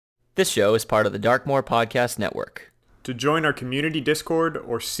This show is part of the Darkmoor Podcast Network. To join our community Discord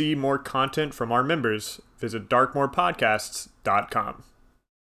or see more content from our members, visit darkmoorpodcasts.com.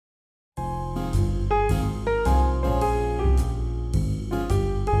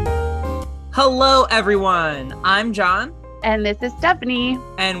 Hello, everyone. I'm John. And this is Stephanie.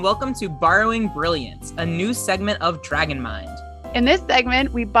 And welcome to Borrowing Brilliance, a new segment of Dragon Mind. In this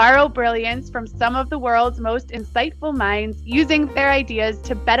segment, we borrow brilliance from some of the world's most insightful minds, using their ideas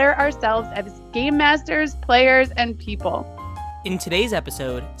to better ourselves as game masters, players, and people. In today's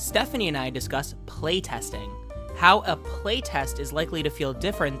episode, Stephanie and I discuss playtesting, how a playtest is likely to feel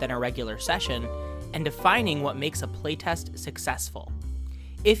different than a regular session, and defining what makes a playtest successful.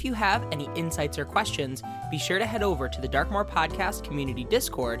 If you have any insights or questions, be sure to head over to the Darkmoor Podcast Community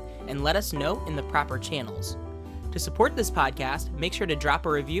Discord and let us know in the proper channels. To support this podcast, make sure to drop a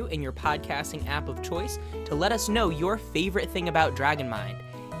review in your podcasting app of choice to let us know your favorite thing about Dragon Mind.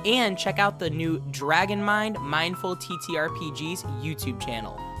 And check out the new Dragon Mind Mindful TTRPGs YouTube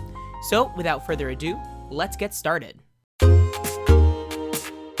channel. So, without further ado, let's get started.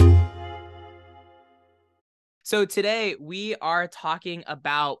 So today we are talking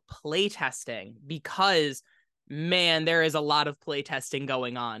about playtesting because, man, there is a lot of playtesting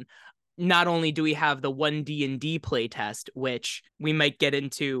going on. Not only do we have the 1D&D playtest, which we might get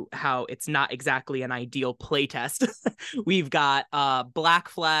into how it's not exactly an ideal playtest. We've got Black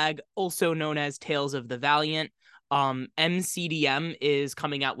Flag, also known as Tales of the Valiant. MCDM is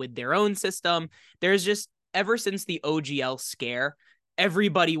coming out with their own system. There's just, ever since the OGL scare,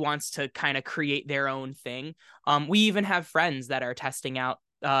 everybody wants to kind of create their own thing. We even have friends that are testing out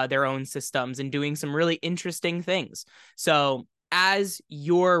their own systems and doing some really interesting things. So as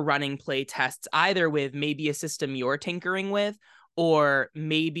you're running play tests, either with maybe a system you're tinkering with, or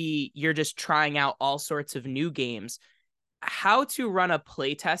maybe you're just trying out all sorts of new games, how to run a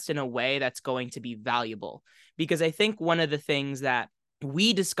play test in a way that's going to be valuable. Because I think one of the things that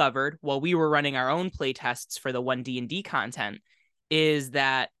we discovered while we were running our own play tests for the 1D&D content is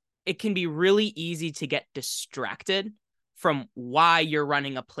that it can be really easy to get distracted from why you're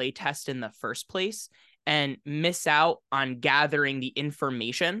running a play test in the first place and miss out on gathering the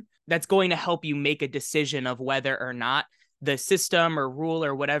information that's going to help you make a decision of whether or not the system or rule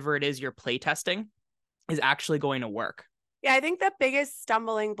or whatever it is you're playtesting is actually going to work. Yeah, I think the biggest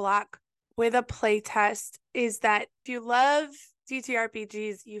stumbling block with a playtest is that if you love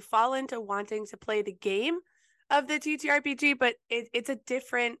TTRPGs, you fall into wanting to play the game of the TTRPG, but it's a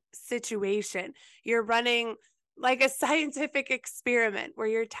different situation. You're running like a scientific experiment where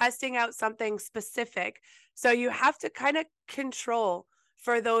you're testing out something specific. So you have to kind of control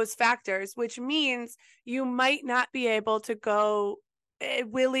for those factors, which means you might not be able to go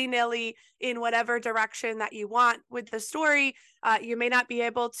willy-nilly in whatever direction that you want with the story. You may not be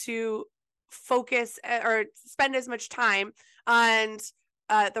able to focus or spend as much time on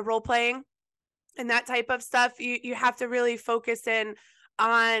the role-playing and that type of stuff. You have to really focus in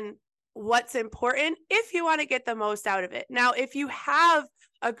on what's important if you want to get the most out of it. Now, if you have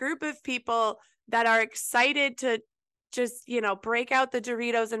a group of people that are excited to just, break out the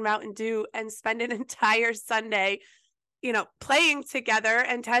Doritos and Mountain Dew and spend an entire Sunday, playing together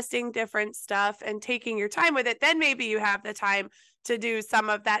and testing different stuff and taking your time with it, then maybe you have the time to do some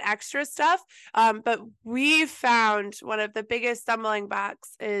of that extra stuff. But we found one of the biggest stumbling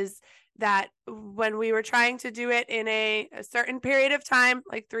blocks is that when we were trying to do it in a certain period of time,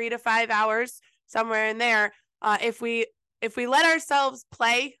 like 3 to 5 hours, somewhere in there, if we let ourselves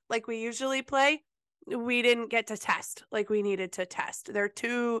play like we usually play, we didn't get to test like we needed to test. They're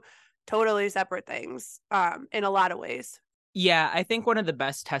two totally separate things in a lot of ways. Yeah, I think one of the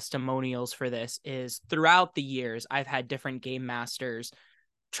best testimonials for this is throughout the years, I've had different game masters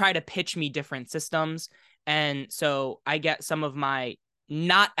try to pitch me different systems. And so I get some of my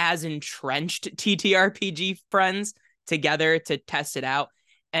not as entrenched TTRPG friends together to test it out.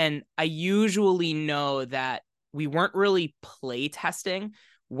 And I usually know that we weren't really play testing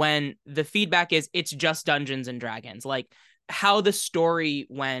when the feedback is it's just Dungeons and Dragons. Like how the story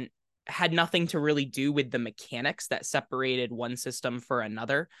went had nothing to really do with the mechanics that separated one system for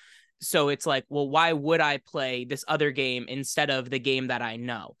another. So it's like, well, why would I play this other game instead of the game that I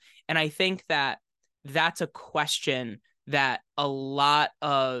know? And I think that that's a question that a lot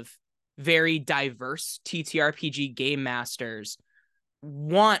of very diverse TTRPG game masters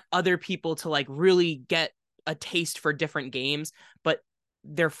want other people to like really get a taste for different games, but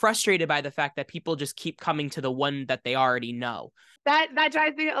they're frustrated by the fact that people just keep coming to the one that they already know. That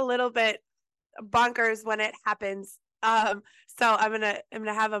drives me a little bit bonkers when it happens. So I'm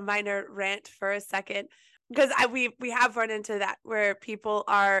gonna have a minor rant for a second. because we have run into that where people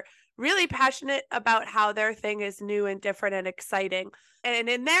are really passionate about how their thing is new and different and exciting. And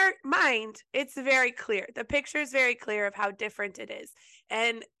in their mind, it's very clear. The picture is very clear of how different it is.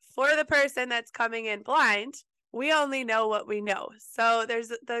 And for the person that's coming in blind, we only know what we know. So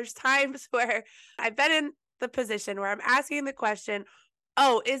there's times where I've been in the position where I'm asking the question,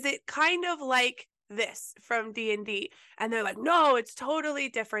 oh, is it kind of like this from D&D? And they're like, no, it's totally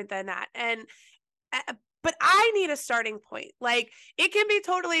different than that. And but I need a starting point. Like, it can be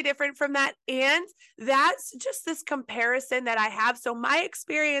totally different from that. And that's just this comparison that I have. So my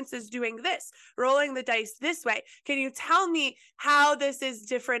experience is doing this, rolling the dice this way. Can you tell me how this is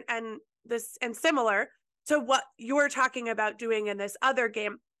different and similar to what you're talking about doing in this other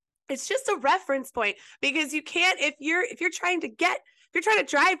game? It's just a reference point, because you can't, if you're trying to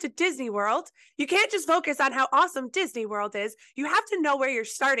drive to Disney World, you can't just focus on how awesome Disney World is. You have to know where you're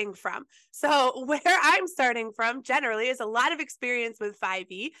starting from. So where I'm starting from generally is a lot of experience with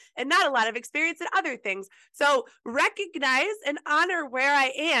 5e and not a lot of experience in other things. So recognize and honor where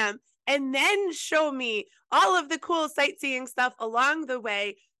I am, and then show me all of the cool sightseeing stuff along the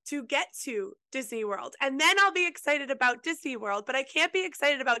way to get to Disney World. And then I'll be excited about Disney World, but I can't be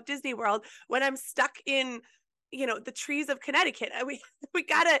excited about Disney World when I'm stuck in, the trees of Connecticut. I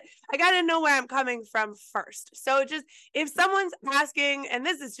gotta know where I'm coming from first. So just, if someone's asking, and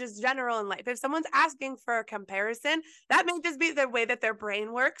this is just general in life, if someone's asking for a comparison, that may just be the way that their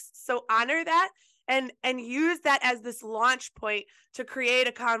brain works. So honor that and use that as this launch point to create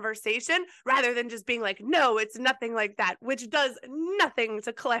a conversation, rather than just being like, no, it's nothing like that, which does nothing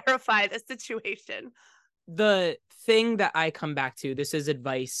to clarify the situation. The thing that I come back to, this is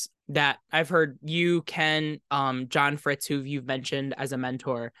advice that I've heard you, Ken, John Fritz, who you've mentioned as a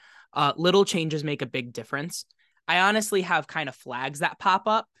mentor, little changes make a big difference. I honestly have kind of flags that pop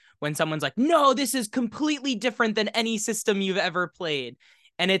up when someone's like, no, this is completely different than any system you've ever played.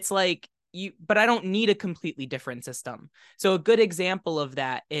 And it's like, but I don't need a completely different system. So a good example of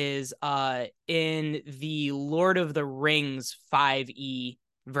that is in the Lord of the Rings 5e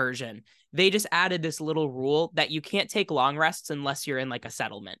version. They just added this little rule that you can't take long rests unless you're in like a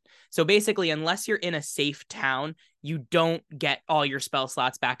settlement. So basically, unless you're in a safe town, you don't get all your spell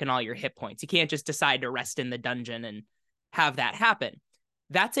slots back and all your hit points. You can't just decide to rest in the dungeon and have that happen.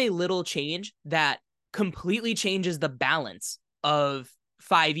 That's a little change that completely changes the balance of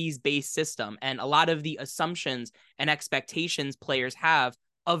 5e's base system and a lot of the assumptions and expectations players have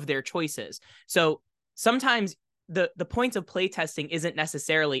of their choices. So sometimes the point of playtesting isn't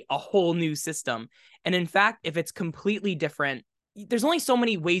necessarily a whole new system. And in fact, if it's completely different, there's only so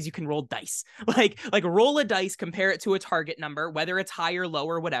many ways you can roll dice. Like roll a dice, compare it to a target number, whether it's high or low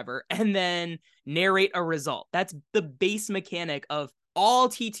or whatever, and then narrate a result. That's the base mechanic of all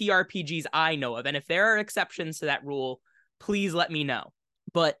TTRPGs I know of. And if there are exceptions to that rule, please let me know.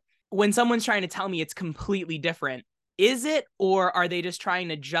 But when someone's trying to tell me it's completely different, is it, or are they just trying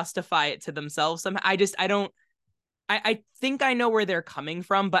to justify it to themselves somehow? I think I know where they're coming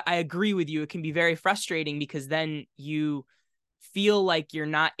from, but I agree with you. It can be very frustrating because then you feel like you're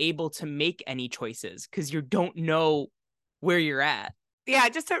not able to make any choices because you don't know where you're at. Yeah,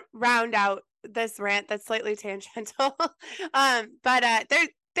 just to round out this rant that's slightly tangential, but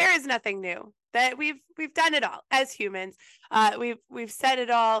there is nothing new. That we've done it all as humans. We've said it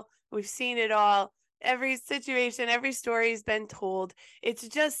all. We've seen it all. Every situation, every story's been told. It's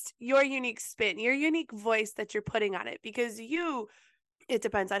just your unique spin, your unique voice that you're putting on it, because it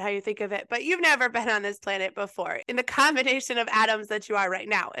depends on how you think of it, but you've never been on this planet before in the combination of atoms that you are right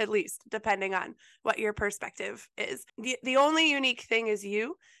now, at least, depending on what your perspective is. The only unique thing is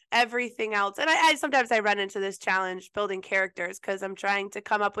you. Everything else, and I sometimes I run into this challenge building characters because I'm trying to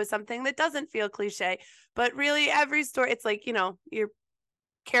come up with something that doesn't feel cliche, but really every story, it's like, your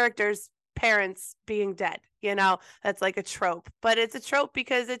characters' parents being dead, that's like a trope, but it's a trope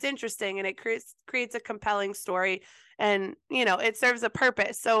because it's interesting and it creates a compelling story, and it serves a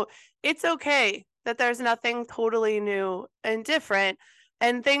purpose. So it's okay that there's nothing totally new and different,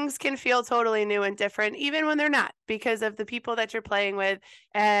 and things can feel totally new and different even when they're not, because of the people that you're playing with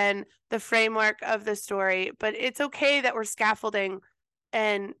and the framework of the story. But it's okay that we're scaffolding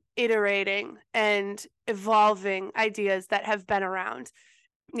and iterating and evolving ideas that have been around.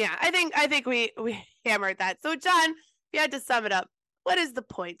 Yeah, I think we hammered that. So John, if you had to sum it up, what is the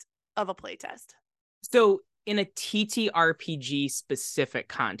point of a playtest? So in a TTRPG specific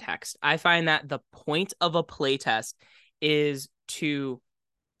context, I find that the point of a playtest is to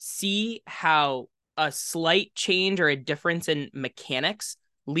see how a slight change or a difference in mechanics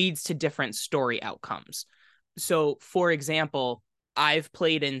leads to different story outcomes. So, for example, I've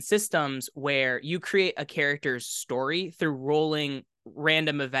played in systems where you create a character's story through rolling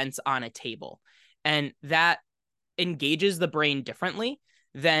random events on a table. And that engages the brain differently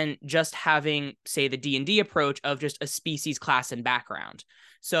than just having, say, the D&D approach of just a species, class, and background.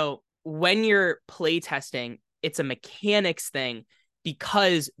 So when you're playtesting, it's a mechanics thing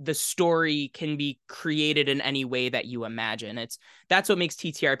because the story can be created in any way that you imagine. That's what makes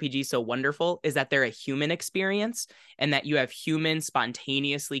TTRPG so wonderful, is that they're a human experience and that you have humans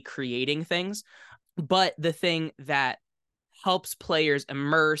spontaneously creating things. But the thing that helps players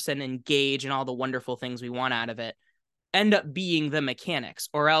immerse and engage in all the wonderful things we want out of it end up being the mechanics,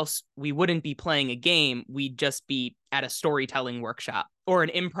 or else we wouldn't be playing a game. We'd just be at a storytelling workshop or an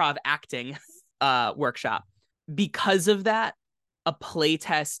improv acting workshop. Because of that, a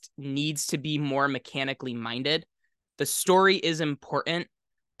playtest needs to be more mechanically minded. The story is important,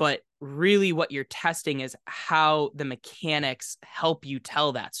 but really what you're testing is how the mechanics help you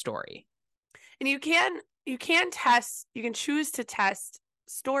tell that story. And you can choose to test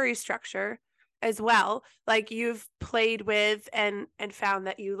story structure as well. Like you've played with and found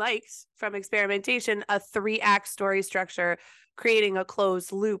that you liked from experimentation a 3-act story structure, creating a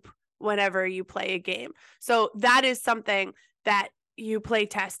closed loop whenever you play a game. So that is something that you play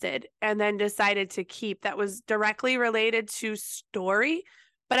tested and then decided to keep that was directly related to story,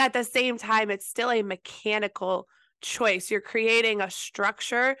 but at the same time, it's still a mechanical choice. You're creating a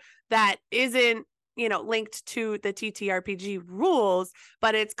structure that isn't, linked to the TTRPG rules,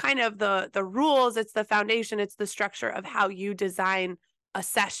 but it's kind of the rules, it's the foundation, it's the structure of how you design a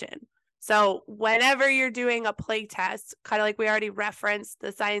session. So whenever you're doing a play test, kind of like we already referenced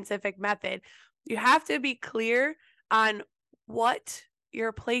the scientific method, you have to be clear on what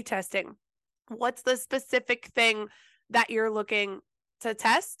you're play testing. What's the specific thing that you're looking to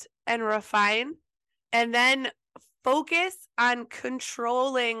test and refine, and then focus on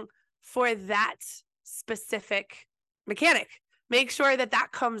controlling for that specific mechanic. Make sure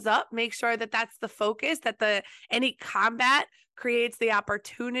that comes up, make sure that that's the focus, that any combat creates the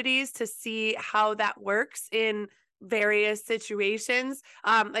opportunities to see how that works in various situations.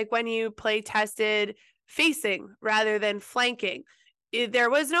 Like when you play tested facing rather than flanking, there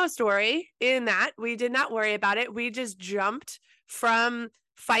was no story in that. We did not worry about it. We just jumped from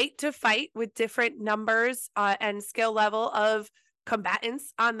fight to fight with different numbers and skill level of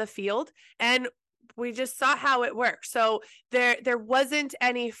combatants on the field, and we just saw how it works. So there wasn't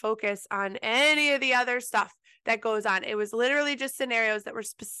any focus on any of the other stuff that goes on. It was literally just scenarios that were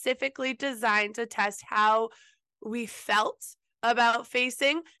specifically designed to test how we felt about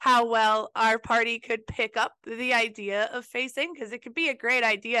facing, how well our party could pick up the idea of facing, because it could be a great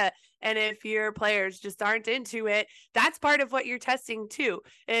idea. And if your players just aren't into it, that's part of what you're testing too,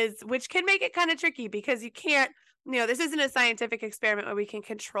 which can make it kind of tricky because you can't, this isn't a scientific experiment where we can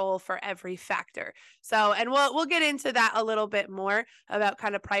control for every factor. So, and we'll get into that a little bit more about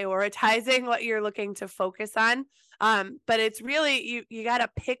kind of prioritizing what you're looking to focus on. But it's really, you got to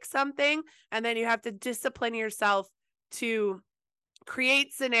pick something, and then you have to discipline yourself to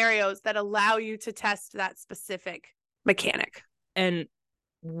create scenarios that allow you to test that specific mechanic. And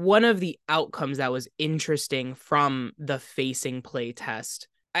one of the outcomes that was interesting from the facing play test,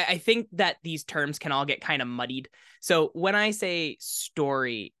 I think that these terms can all get kind of muddied. So when I say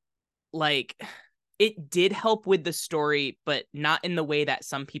story, like, it did help with the story, but not in the way that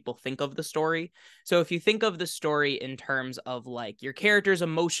some people think of the story. So if you think of the story in terms of like your character's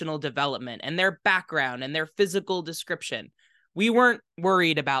emotional development and their background and their physical description, we weren't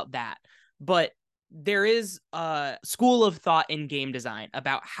worried about that. But there is a school of thought in game design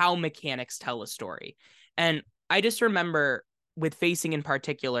about how mechanics tell a story. And I just remember with facing in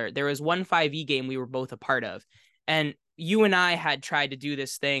particular, there was one 5e game we were both a part of. And you and I had tried to do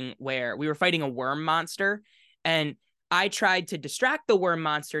this thing where we were fighting a worm monster, and I tried to distract the worm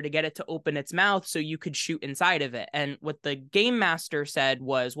monster to get it to open its mouth so you could shoot inside of it. And what the game master said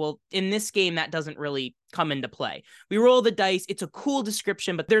was, well, in this game, that doesn't really come into play. We roll the dice. It's a cool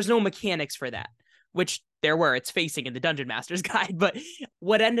description, but there's no mechanics for that, which there were. It's facing in the Dungeon Master's Guide. But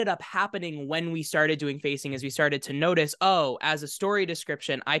what ended up happening when we started doing facing is we started to notice, as a story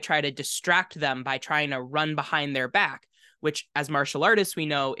description, I try to distract them by trying to run behind their back, which as martial artists, we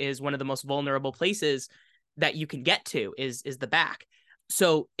know is one of the most vulnerable places that you can get to is the back.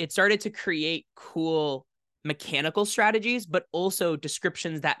 So it started to create cool mechanical strategies, but also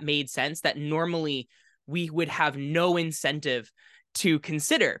descriptions that made sense that normally we would have no incentive to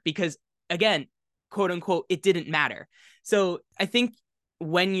consider because, again, quote unquote, it didn't matter. So I think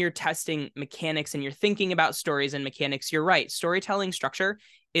when you're testing mechanics and you're thinking about stories and mechanics, you're right. Storytelling structure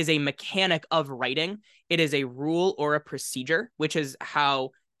is a mechanic of writing. It is a rule or a procedure, which is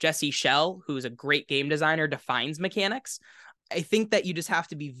how Jesse Schell, who's a great game designer, defines mechanics. I think that you just have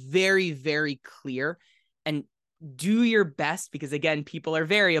to be very, very clear and do your best, because again, people are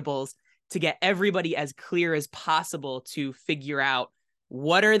variables, to get everybody as clear as possible to figure out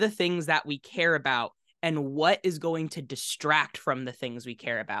what are the things that we care about and what is going to distract from the things we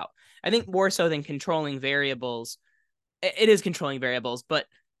care about. I think more so than controlling variables, it is controlling variables, but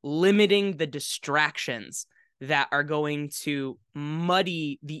limiting the distractions that are going to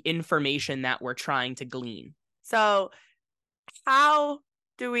muddy the information that we're trying to glean. So how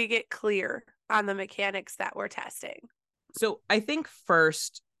do we get clear on the mechanics that we're testing? So I think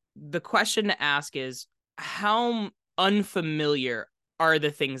first, the question to ask is, how unfamiliar are the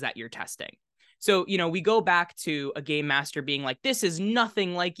things that you're testing? So, we go back to a game master being like, this is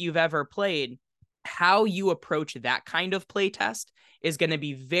nothing like you've ever played. How you approach that kind of play test is going to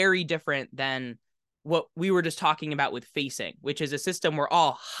be very different than what we were just talking about with Facing, which is a system we're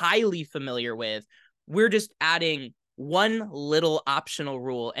all highly familiar with. We're just adding one little optional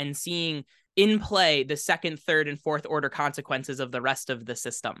rule and seeing in play the second, third, and fourth order consequences of the rest of the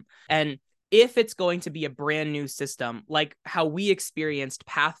system. And if it's going to be a brand new system, like how we experienced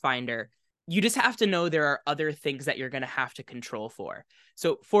Pathfinder, you just have to know there are other things that you're going to have to control for.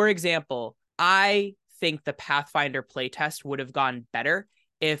 So, for example, I think the Pathfinder playtest would have gone better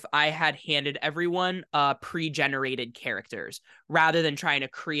if I had handed everyone pre-generated characters rather than trying to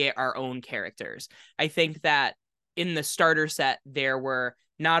create our own characters. I think that in the starter set, there were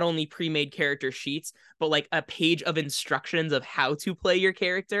not only pre-made character sheets, but like a page of instructions of how to play your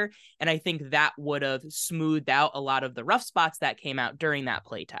character. And I think that would have smoothed out a lot of the rough spots that came out during that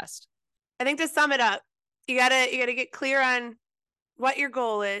playtest. I think to sum it up, you gotta get clear on what your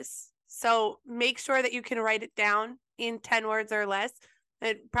goal is. So make sure that you can write it down in 10 words or less,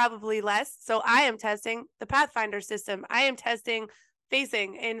 and probably less. So I am testing the Pathfinder system. I am testing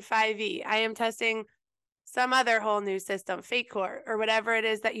Facing in 5e. I am testing some other whole new system, Fate Core, or whatever it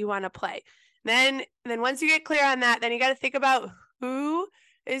is that you want to play. Then once you get clear on that, then you got to think about who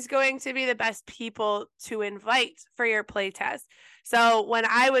is going to be the best people to invite for your playtest. So when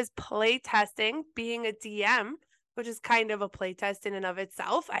I was playtesting, being a DM, which is kind of a playtest in and of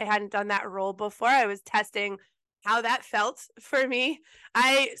itself, I hadn't done that role before. I was testing how that felt for me.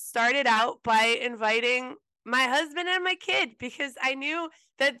 I started out by inviting my husband and my kid because I knew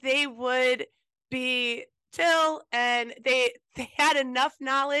that they would be chill and they had enough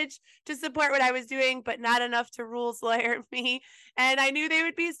knowledge to support what I was doing, but not enough to rules lawyer me. And I knew they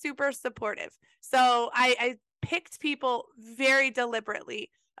would be super supportive. So I picked people very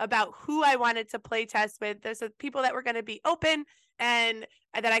deliberately about who I wanted to play test with. There's people that were going to be open and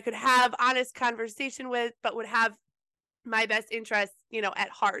that I could have honest conversation with, but would have my best interests, at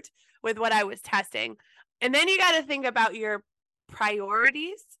heart with what I was testing. And then you got to think about your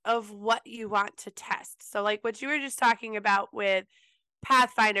priorities of what you want to test. So like what you were just talking about with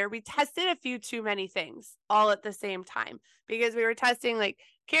Pathfinder, we tested a few too many things all at the same time because we were testing like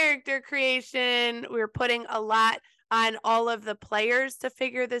character creation. We were putting a lot on all of the players to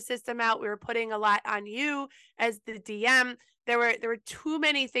figure the system out. We were putting a lot on you as the DM. There were too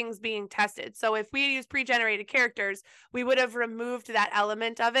many things being tested. So if we had used pre-generated characters, we would have removed that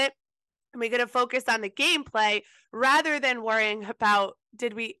element of it. And we could have focused on the gameplay rather than worrying about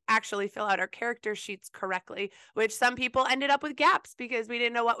did we actually fill out our character sheets correctly, which some people ended up with gaps because we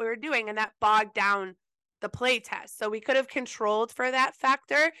didn't know what we were doing, and that bogged down the play test. So we could have controlled for that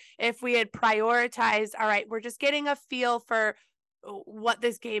factor if we had prioritized, all right, we're just getting a feel for what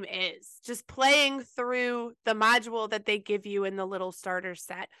this game is, just playing through the module that they give you in the little starter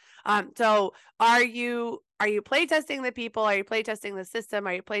set. So are you playtesting the people? Are you playtesting the system?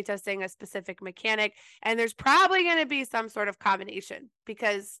 Are you playtesting a specific mechanic? And there's probably going to be some sort of combination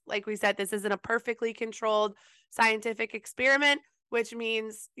because, like we said, this isn't a perfectly controlled scientific experiment, which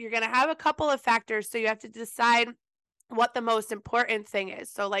means you're going to have a couple of factors. So you have to decide what the most important thing is.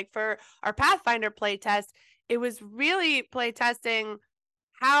 So like for our Pathfinder playtest, it was really playtesting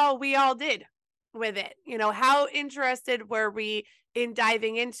how we all did with it. How interested were we in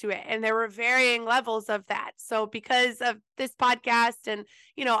diving into it? And there were varying levels of that. So because of this podcast and,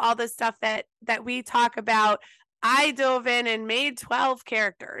 all the stuff that we talk about, I dove in and made 12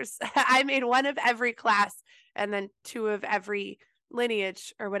 characters. I made one of every class and then 2 of every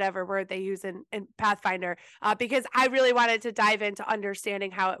lineage or whatever word they use in Pathfinder, because I really wanted to dive into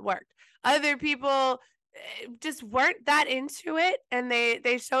understanding how it worked. Other people just weren't that into it, and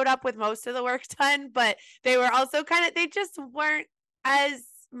they showed up with most of the work done, but they were also they just weren't as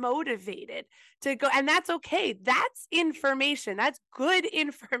motivated to go. And that's okay. That's information. That's good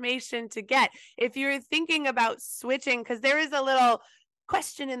information to get. If you're thinking about switching, because there is a little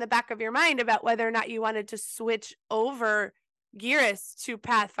question in the back of your mind about whether or not you wanted to switch over Geras to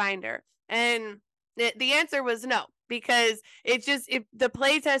Pathfinder. And the answer was no, because the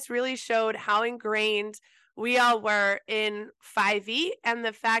playtest really showed how ingrained we all were in 5e, and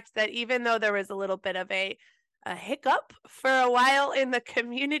the fact that even though there was a little bit of a hiccup for a while in the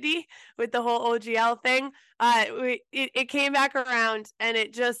community with the whole OGL thing, it came back around, and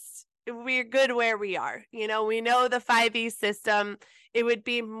we're good where we are. We know the 5e system. It would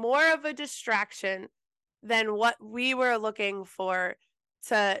be more of a distraction than what we were looking for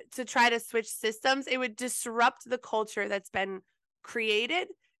to try to switch systems. It would disrupt the culture that's been created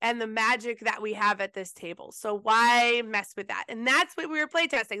and the magic that we have at this table. So why mess with that? And that's what we were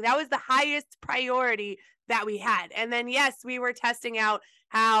playtesting. That was the highest priority that we had. And then, yes, we were testing out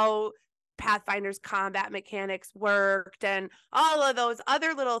how Pathfinder's combat mechanics worked and all of those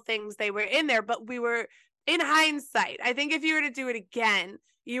other little things, they were in there. But we were, in hindsight, I think if you were to do it again,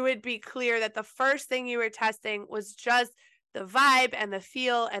 you would be clear that the first thing you were testing was just the vibe and the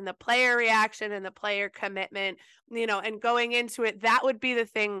feel and the player reaction and the player commitment, and going into it, that would be the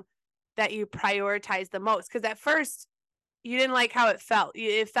thing that you prioritize the most. Because at first you didn't like how it felt.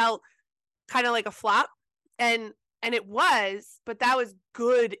 It felt kind of like a flop, and it was, but that was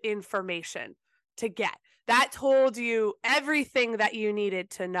good information to get. That told you everything that you needed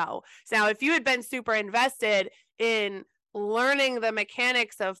to know. So now, if you had been super invested in learning the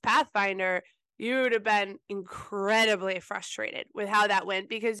mechanics of Pathfinder, you would have been incredibly frustrated with how that went,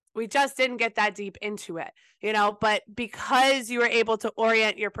 because we just didn't get that deep into it, but because you were able to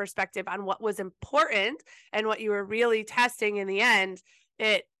orient your perspective on what was important and what you were really testing in the end,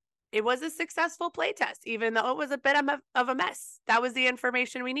 it was a successful playtest, even though it was a bit of a mess. That was the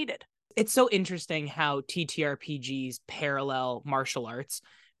information we needed. It's so interesting how TTRPGs parallel martial arts,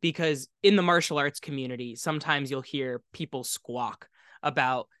 because in the martial arts community, sometimes you'll hear people squawk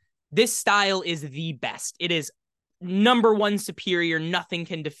about this style is the best. It is number one superior. Nothing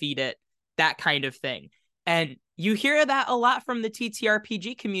can defeat it. That kind of thing. And you hear that a lot from the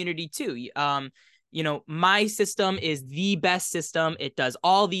TTRPG community too. My system is the best system. It does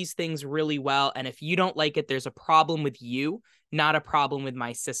all these things really well. And if you don't like it, there's a problem with you, not a problem with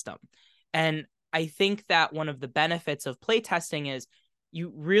my system. And I think that one of the benefits of playtesting is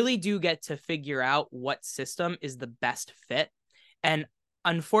you really do get to figure out what system is the best fit. And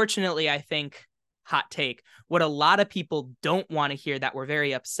unfortunately, I think, hot take, what a lot of people don't want to hear, that we're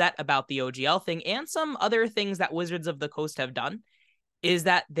very upset about the OGL thing and some other things that Wizards of the Coast have done, is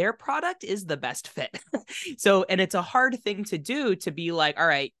that their product is the best fit. And it's a hard thing to do, to be like, all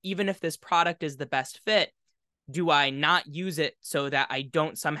right, even if this product is the best fit, do I not use it so that I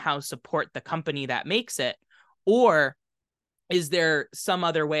don't somehow support the company that makes it? Or is there some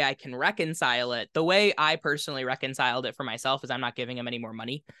other way I can reconcile it? The way I personally reconciled it for myself is I'm not giving him any more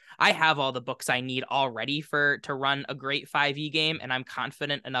money. I have all the books I need already to run a great 5e game, and I'm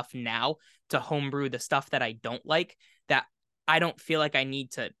confident enough now to homebrew the stuff that I don't like, that I don't feel like I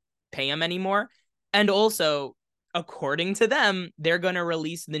need to pay him anymore. And also, according to them, they're going to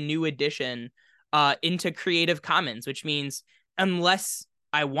release the new edition into Creative Commons, which means unless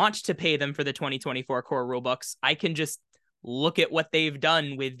I want to pay them for the 2024 core rulebooks, I can just look at what they've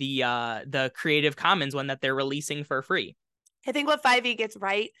done with the Creative Commons one that they're releasing for free. I think what 5e gets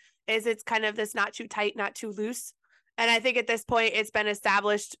right is it's kind of this not too tight, not too loose. And I think at this point it's been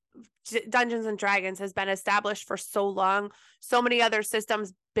established, Dungeons and Dragons has been established for so long. So many other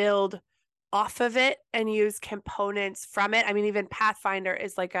systems build off of it and use components from it. I mean, even Pathfinder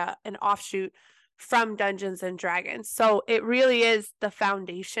is like an offshoot from Dungeons and Dragons. So it really is the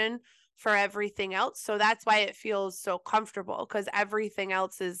foundation for everything else. So that's why it feels so comfortable, because everything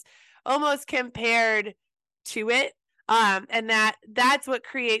else is almost compared to it. And that's what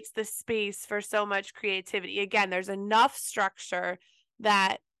creates the space for so much creativity. Again, there's enough structure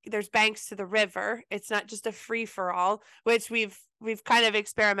that there's banks to the river. It's not just a free for all, which we've kind of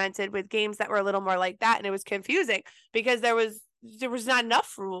experimented with games that were a little more like that. And it was confusing because there was not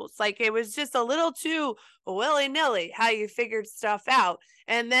enough rules. Like, it was just a little too willy-nilly how you figured stuff out.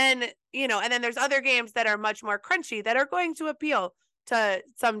 And then, and then there's other games that are much more crunchy that are going to appeal to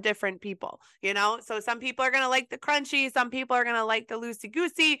some different people, so some people are going to like the crunchy, some people are going to like the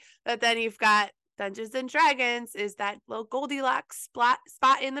loosey-goosey, but then you've got Dungeons and Dragons is that little Goldilocks spot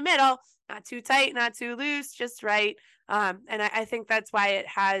in the middle, not too tight, not too loose, just right. And I think that's why it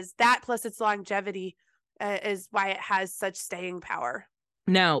has that, plus its longevity is why it has such staying power.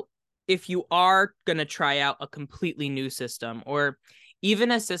 Now, if you are going to try out a completely new system, or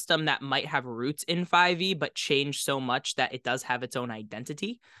even a system that might have roots in 5e, but changed so much that it does have its own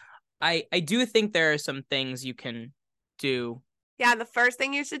identity. I do think there are some things you can do. Yeah, the first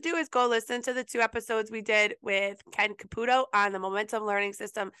thing you should do is go listen to the 2 episodes we did with Ken Caputo on the momentum learning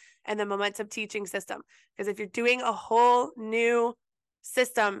system and the momentum teaching system. Because if you're doing a whole new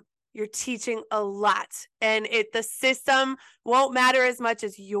system, you're teaching a lot. And the system won't matter as much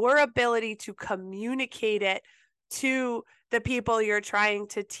as your ability to communicate it to the people you're trying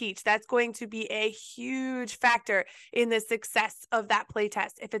to teach. That's going to be a huge factor in the success of that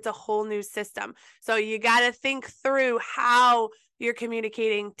playtest if it's a whole new system. So you got to think through how you're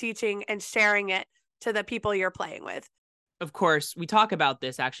communicating, teaching, and sharing it to the people you're playing with. Of course, we talk about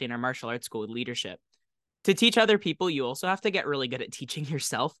this actually in our martial arts school with leadership. To teach other people, you also have to get really good at teaching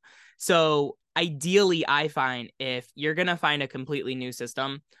yourself. So ideally, I find if you're going to find a completely new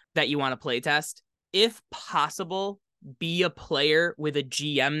system that you want to play test, if possible, be a player with a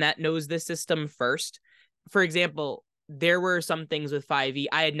GM that knows the system first. For example, there were some things with 5e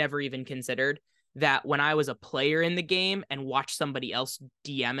I had never even considered that when I was a player in the game and watched somebody else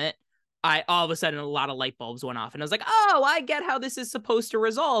DM it, all of a sudden a lot of light bulbs went off and I was like, oh, I get how this is supposed to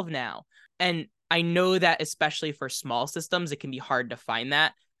resolve now. And I know that especially for small systems, it can be hard to find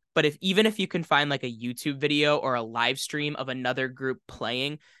that. But even if you can find like a YouTube video or a live stream of another group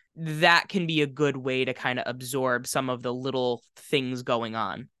playing, that can be a good way to kind of absorb some of the little things going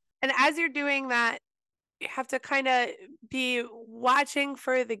on. And as you're doing that, you have to kind of be watching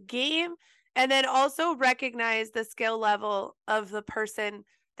for the game and then also recognize the skill level of the person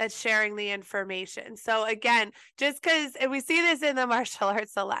that's sharing the information. So again, just because, and we see this in the martial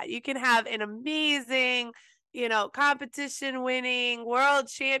arts a lot, you can have an amazing, competition winning world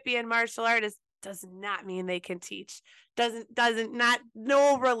champion martial artist, does not mean they can teach.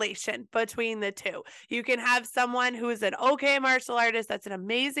 No relation between the two. You can have someone who's an okay martial artist that's an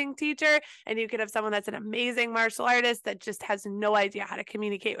amazing teacher, and you can have someone that's an amazing martial artist that just has no idea how to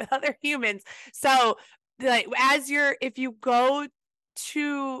communicate with other humans. So like if you go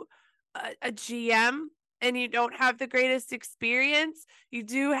to a GM and you don't have the greatest experience, you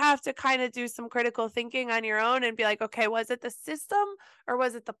do have to kind of do some critical thinking on your own and be like, okay, was it the system or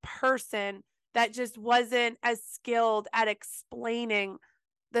was it the person that just wasn't as skilled at explaining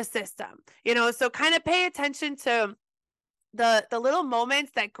the system? So kind of pay attention to the little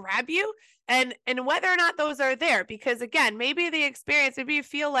moments that grab you and whether or not those are there, because again, maybe you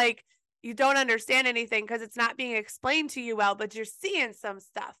feel like you don't understand anything because it's not being explained to you well, but you're seeing some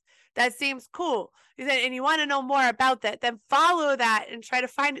stuff that seems cool and you want to know more about that, then follow that and try to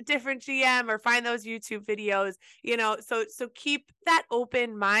find a different GM or find those YouTube videos, so keep that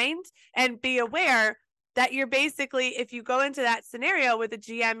open mind and be aware that you're basically, if you go into that scenario with a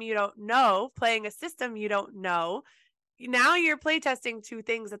GM you don't know, playing a system you don't know, now you're playtesting 2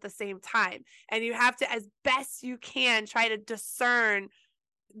 things at the same time. And you have to, as best you can, try to discern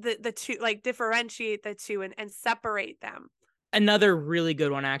the two, like differentiate the two and separate them. Another really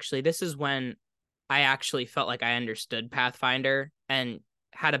good one, actually, this is when I actually felt like I understood Pathfinder and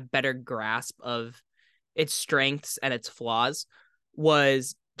had a better grasp of its strengths and its flaws,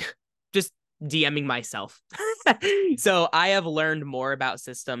 was just DMing myself. So I have learned more about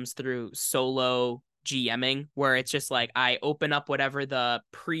systems through solo GMing, where it's just like I open up whatever the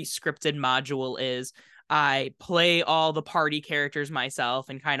pre-scripted module is, I play all the party characters myself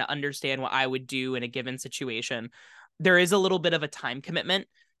and kind of understand what I would do in a given situation. There is a little bit of a time commitment,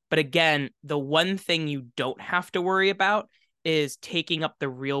 but again, the one thing you don't have to worry about is taking up the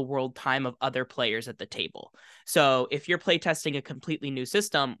real world time of other players at the table. So if you're playtesting a completely new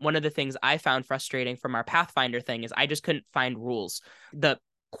system, one of the things I found frustrating from our Pathfinder thing is I just couldn't find rules. The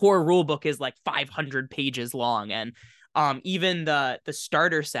core rule book is like 500 pages long, and even the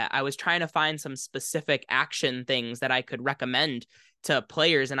starter set, I was trying to find some specific action things that I could recommend to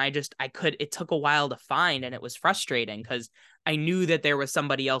players, and it took a while to find, and it was frustrating because I knew that there was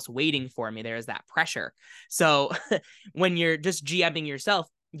somebody else waiting for me. There was that pressure. So when you're just GMing yourself,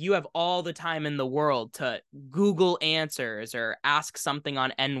 you have all the time in the world to Google answers or ask something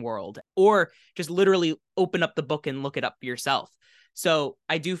on N-World, or just literally open up the book and look it up yourself. So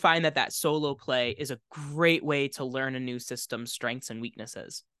I do find that solo play is a great way to learn a new system's strengths and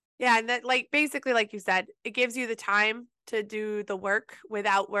weaknesses. Yeah, and that, basically, like you said, it gives you the time to do the work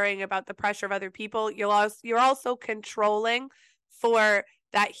without worrying about the pressure of other people. You're also controlling for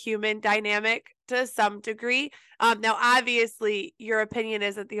that human dynamic to some degree. Now, obviously, your opinion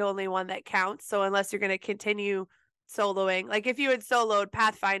isn't the only one that counts. So unless you're going to continue soloing, like if you had soloed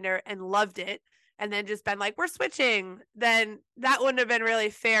Pathfinder and loved it, and then just been like, we're switching, then that wouldn't have been really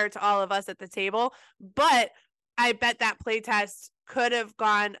fair to all of us at the table. But I bet that playtest could have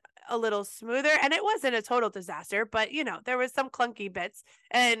gone a little smoother, and it wasn't a total disaster, but you know, there was some clunky bits,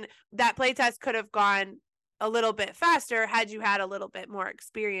 and that playtest could have gone a little bit faster had you had a little bit more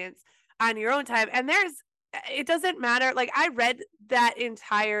experience on your own time. And it doesn't matter. Like, I read that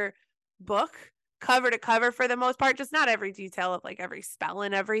entire book cover to cover for the most part, just not every detail of like every spell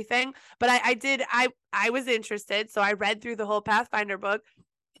and everything, but I was interested, so I read through the whole Pathfinder book.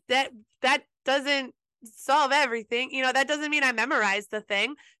 That doesn't solve everything. You know, that doesn't mean I memorized the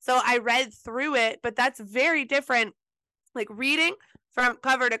thing. So I read through it, but that's very different. Like, reading from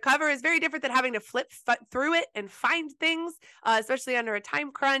cover to cover is very different than having to flip through it and find things, especially under a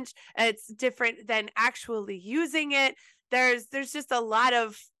time crunch. It's different than actually using it. There's just a lot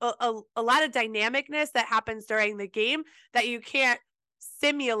of dynamicness that happens during the game that you can't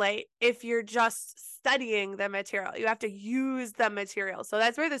simulate if you're just studying the material. You have to use the material. So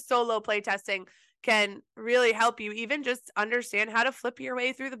that's where the solo playtesting can really help you even just understand how to flip your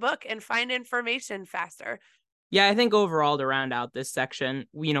way through the book and find information faster. Yeah, I think overall, to round out this section,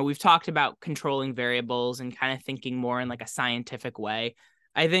 we've talked about controlling variables and kind of thinking more in like a scientific way.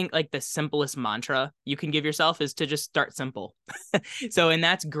 I think like the simplest mantra you can give yourself is to just start simple. And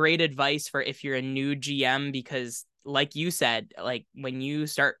that's great advice for if you're a new GM, because like you said, like when you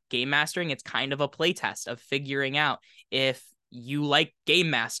start game mastering, it's kind of a playtest of figuring out if you like game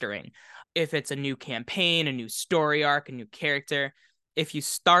mastering, if it's a new campaign, a new story arc, a new character. If you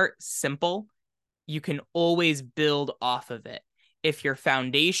start simple, you can always build off of it. If your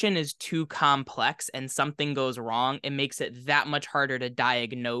foundation is too complex and something goes wrong, it makes it that much harder to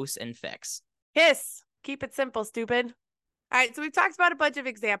diagnose and fix. Hiss, keep it simple, stupid. All right, so we've talked about a bunch of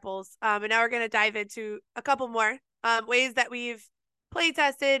examples, and now we're going to dive into a couple more ways that we've play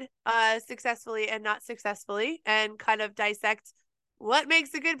tested successfully and not successfully, and kind of dissect what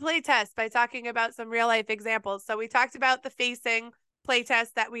makes a good play test by talking about some real life examples. So we talked about the facing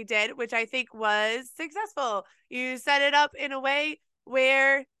playtest that we did, which I think was successful. You set it up in a way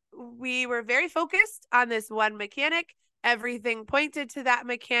where we were very focused on this one mechanic. Everything pointed to that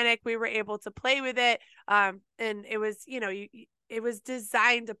mechanic. We were able to play with it. And it was, it was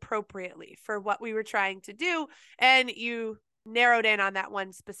designed appropriately for what we were trying to do. And you narrowed in on that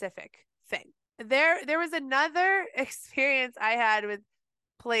one specific thing. There was another experience I had with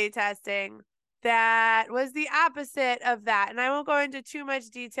playtesting that was the opposite of that. And I won't go into too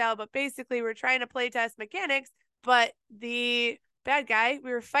much detail, but basically we're trying to playtest mechanics, but the bad guy we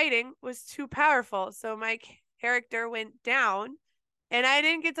were fighting was too powerful. So my character went down and I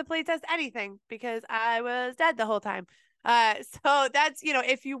didn't get to playtest anything because I was dead the whole time. So that's,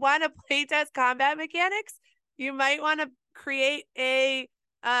 if you want to playtest combat mechanics, you might want to create a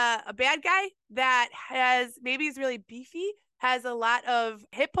bad guy that maybe is really beefy, has a lot of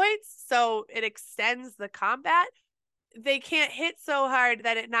hit points, so it extends the combat. They can't hit so hard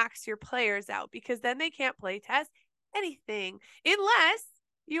that it knocks your players out, because then they can't play test anything unless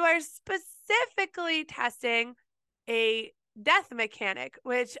you are specifically testing a death mechanic,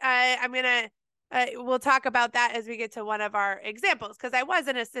 which we'll talk about that as we get to one of our examples, because I was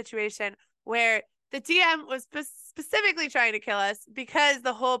in a situation where the DM was specifically trying to kill us because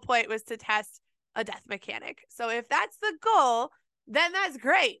the whole point was to test a death mechanic. So if that's the goal, then that's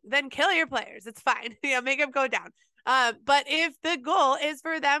great. Then kill your players. It's fine. Make them go down. But if the goal is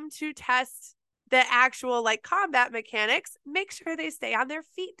for them to test the actual like combat mechanics, make sure they stay on their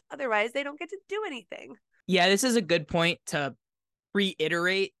feet. Otherwise, they don't get to do anything. Yeah, this is a good point to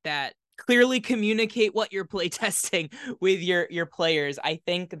reiterate that. Clearly communicate what you're playtesting with your players. I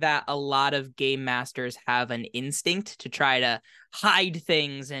think that a lot of game masters have an instinct to try to hide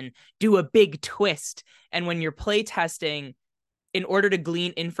things and do a big twist. And when you're playtesting, in order to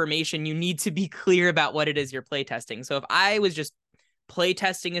glean information, you need to be clear about what it is you're playtesting. So if I was just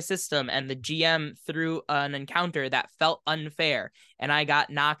playtesting a system and the GM threw an encounter that felt unfair and I got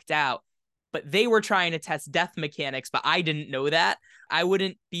knocked out, but they were trying to test death mechanics, but I didn't know that, I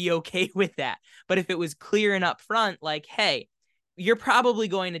wouldn't be okay with that. But if it was clear and upfront, like, hey, you're probably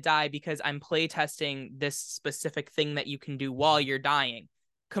going to die because I'm playtesting this specific thing that you can do while you're dying.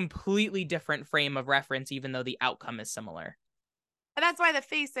 Completely different frame of reference, even though the outcome is similar. And that's why the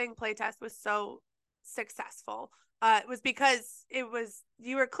facing playtest was so successful. It was because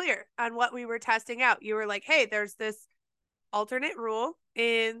you were clear on what we were testing out. You were like, hey, there's this alternate rule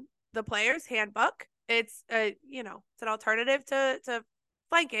in the player's handbook. It's it's an alternative to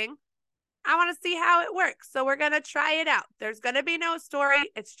flanking. I want to see how it works, so we're gonna try it out. There's gonna be no story.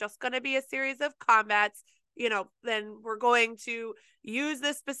 It's just gonna be a series of combats. Then we're going to use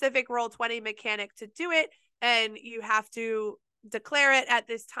this specific Roll20 mechanic to do it, and you have to declare it at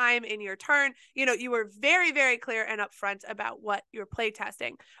this time in your turn. You know, you were very, very clear and upfront about what you're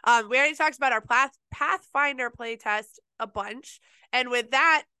playtesting. We already talked about our Pathfinder playtest a bunch. And with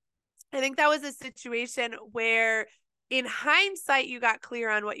that, I think that was a situation where in hindsight, you got clear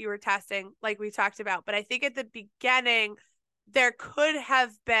on what you were testing, like we talked about. But I think at the beginning, there could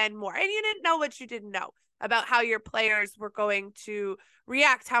have been more. And you didn't know what you didn't know about how your players were going to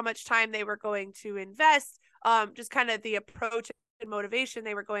react, how much time they were going to invest, just kind of the approach and motivation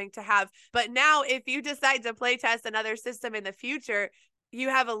they were going to have. But now, if you decide to play test another system in the future, you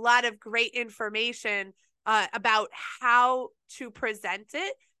have a lot of great information about how to present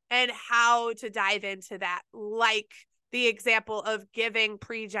it and how to dive into that, like the example of giving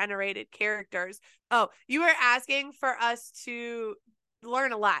pre-generated characters. Oh, you were asking for us to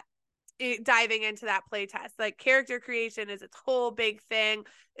learn a lot diving into that playtest. Like character creation is its whole big thing.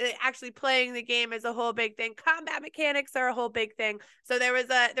 Actually playing the game is a whole big thing. Combat mechanics are a whole big thing. So there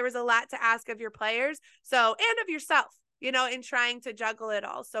was a lot to ask of your players. So, and of yourself, you know, in trying to juggle it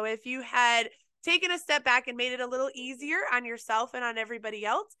all. So if you had taken a step back and made it a little easier on yourself and on everybody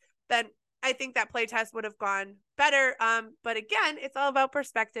else, then I think that playtest would have gone better. But again, it's all about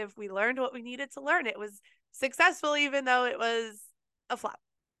perspective. We learned what we needed to learn. It was successful, even though it was a flop.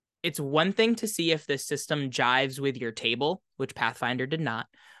 It's one thing to see if the system jives with your table, which Pathfinder did not,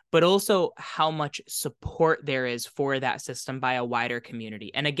 but also how much support there is for that system by a wider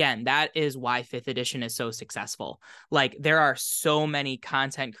community. And again, that is why 5th edition is so successful. Like there are so many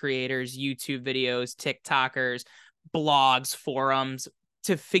content creators, YouTube videos, TikTokers, blogs, forums,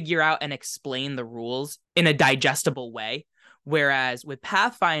 to figure out and explain the rules in a digestible way. Whereas with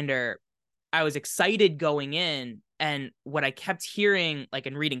Pathfinder, I was excited going in, and what I kept hearing, like,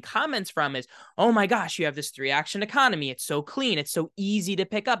 and reading comments from is, oh my gosh, you have this 3-action economy. It's so clean. It's so easy to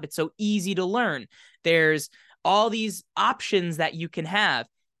pick up. It's so easy to learn. There's all these options that you can have.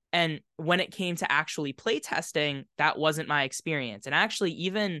 And when it came to actually playtesting, that wasn't my experience. And actually,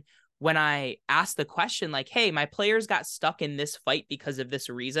 even when I asked the question, like, hey, my players got stuck in this fight because of this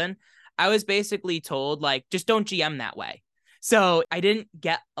reason, I was basically told, like, just don't GM that way. So I didn't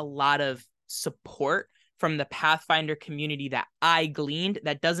get a lot of support from the Pathfinder community that I gleaned.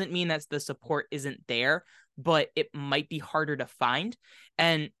 That doesn't mean that the support isn't there, but it might be harder to find.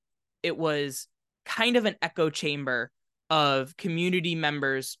 And it was kind of an echo chamber of community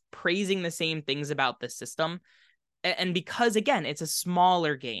members praising the same things about the system. And because, again, it's a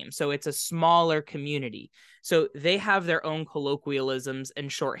smaller game, so it's a smaller community. So they have their own colloquialisms and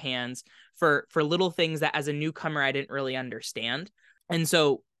shorthands for little things that as a newcomer, I didn't really understand. And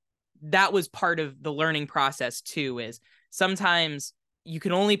so that was part of the learning process too, is sometimes you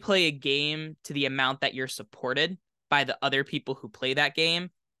can only play a game to the amount that you're supported by the other people who play that game.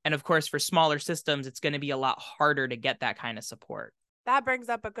 And of course, for smaller systems, it's going to be a lot harder to get that kind of support. That brings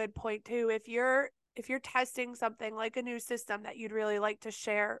up a good point too. If you're testing something like a new system that you'd really like to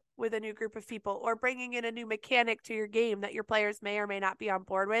share with a new group of people, or bringing in a new mechanic to your game that your players may or may not be on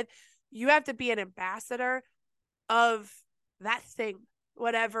board with, you have to be an ambassador of that thing,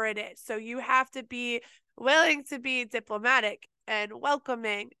 whatever it is. So you have to be willing to be diplomatic and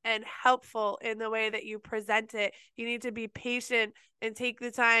welcoming and helpful in the way that you present it. You need to be patient and take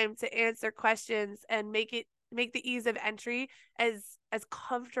the time to answer questions and make the ease of entry as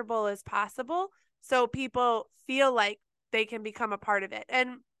comfortable as possible, so people feel like they can become a part of it.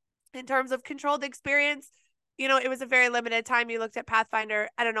 And in terms of controlled experience, you know, it was a very limited time you looked at Pathfinder.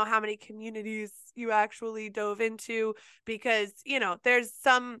 I don't know how many communities you actually dove into, because, you know, there's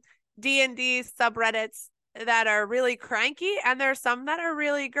some D&D subreddits that are really cranky and there's some that are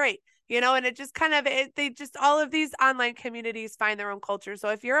really great, you know, and it just kind of, all of these online communities find their own culture. So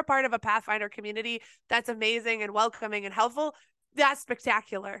if you're a part of a Pathfinder community that's amazing and welcoming and helpful, that's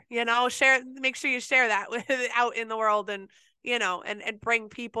spectacular, you know. Make sure you share that out in the world, and, you know, and bring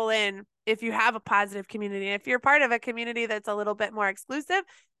people in if you have a positive community. If you're part of a community that's a little bit more exclusive,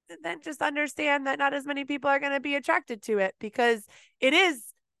 then just understand that not as many people are going to be attracted to it, because it is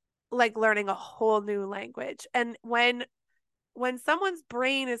like learning a whole new language. And when someone's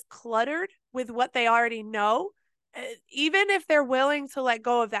brain is cluttered with what they already know, even if they're willing to let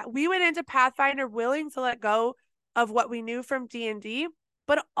go of that, we went into Pathfinder willing to let go of what we knew from D&D,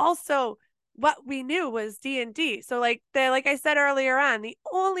 but also what we knew was D&D. So like I said earlier on, the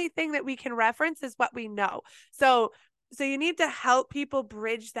only thing that we can reference is what we know. So you need to help people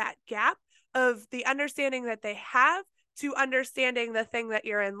bridge that gap of the understanding that they have to understanding the thing that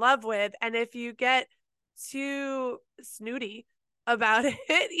you're in love with. And if you get too snooty about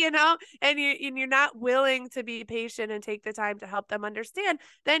it, you know, and you're not willing to be patient and take the time to help them understand,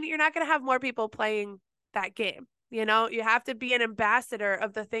 then you're not going to have more people playing that game. You know, you have to be an ambassador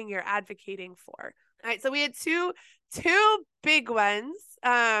of the thing you're advocating for. All right, so we had two big ones,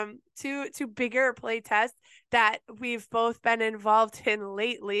 two bigger play tests that we've both been involved in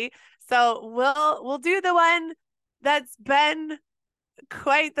lately. So we'll do the one that's been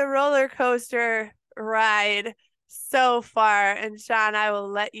quite the roller coaster ride so far. And Sean, I will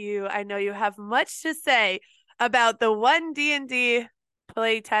let you, I know you have much to say about the one D&D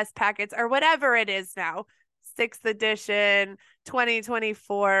play test packets or whatever it is now, 6th edition,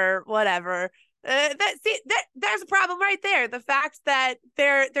 2024, whatever. There's a problem right there. The fact that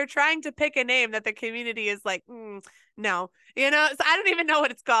they're trying to pick a name that the community is like, no, you know, so I don't even know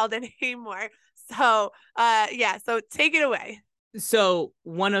what it's called anymore. So yeah, so take it away. So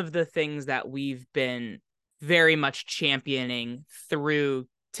one of the things that we've been very much championing through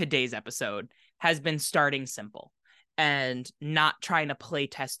today's episode has been starting simple and not trying to play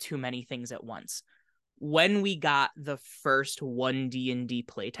test too many things at once. When we got the first 1D&D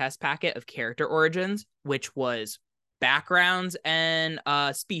playtest packet of character origins, which was backgrounds and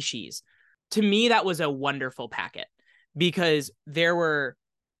species, to me that was a wonderful packet because there were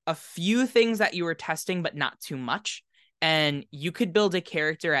a few things that you were testing, but not too much. And you could build a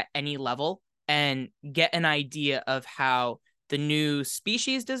character at any level and get an idea of how the new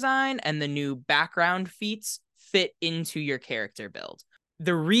species design and the new background feats fit into your character build.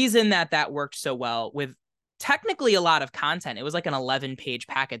 The reason that worked so well with technically a lot of content, it was like an 11-page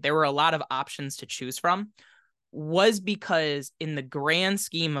packet. There were a lot of options to choose from, was because in the grand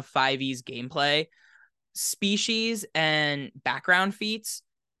scheme of 5e's gameplay, species and background feats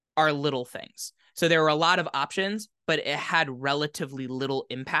are little things. So there were a lot of options, but it had relatively little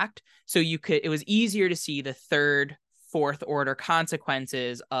impact. So it was easier to see the third, fourth order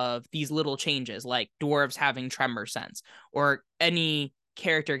consequences of these little changes, like dwarves having tremor sense or any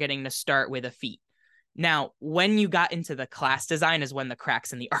character getting to start with a feat. Now, when you got into the class design is when the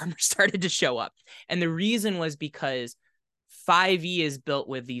cracks in the armor started to show up. And the reason was because 5e is built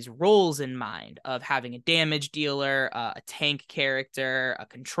with these roles in mind of having a damage dealer, a tank character, a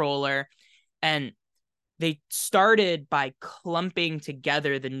controller. And they started by clumping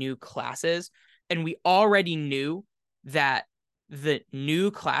together the new classes. And we already knew that the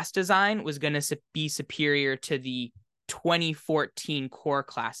new class design was going to be superior to the 2014 core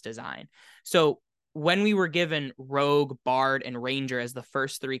class design. So when we were given Rogue, Bard, and Ranger as the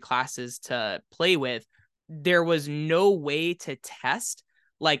first 3 classes to play with, there was no way to test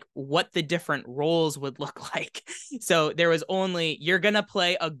like what the different roles would look like. So there was only, you're going to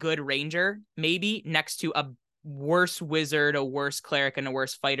play a good Ranger, maybe next to a worse wizard, a worse cleric, and a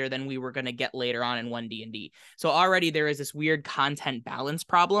worse fighter than we were going to get later on in 1D&D. So already there is this weird content balance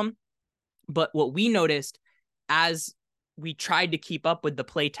problem. But what we noticed as we tried to keep up with the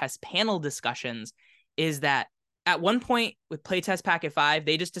playtest panel discussions is that at one point with playtest packet 5,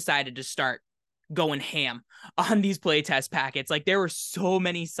 they just decided to start going ham on these playtest packets. Like there were so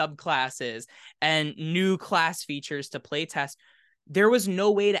many subclasses and new class features to playtest. There was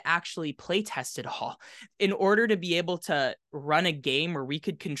no way to actually playtest it all. In order to be able to run a game where we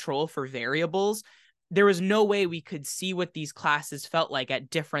could control for variables, there was no way we could see what these classes felt like at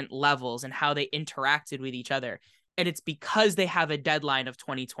different levels and how they interacted with each other. And it's because they have a deadline of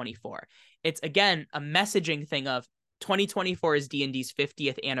 2024. It's, again, a messaging thing of 2024 is D&D's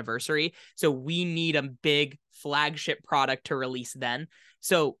 50th anniversary. So we need a big flagship product to release then.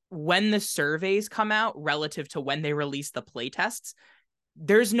 So when the surveys come out relative to when they release the playtests,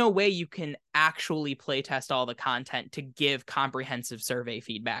 there's no way you can actually playtest all the content to give comprehensive survey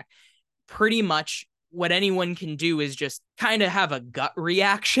feedback. Pretty much what anyone can do is just kind of have a gut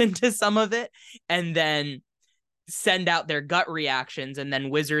reaction to some of it and then send out their gut reactions, and then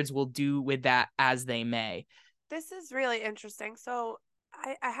wizards will do with that as they may. This is really interesting. So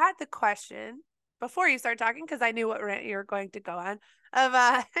I had the question before you start talking, because I knew what rant you were going to go on,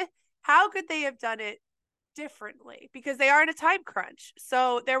 of how could they have done it differently? Because they are in a time crunch.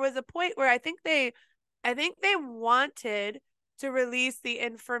 So there was a point where I think they wanted to release the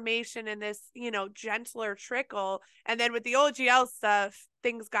information in this, gentler trickle. And then with the OGL stuff,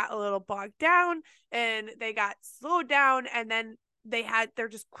 things got a little bogged down and they got slowed down. And then they're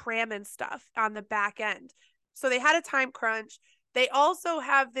just cramming stuff on the back end. So they had a time crunch. They also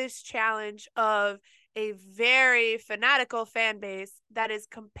have this challenge of a very fanatical fan base that is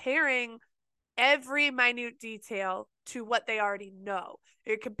comparing every minute detail to what they already know.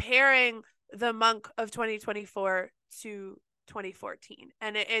 You're comparing the monk of 2024 to 2014.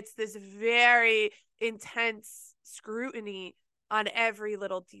 And it's this very intense scrutiny on every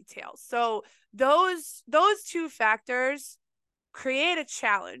little detail. So those two factors create a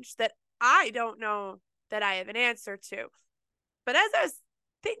challenge that I don't know that I have an answer to. But as I was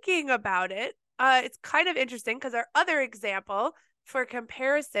thinking about it, it's kind of interesting because our other example for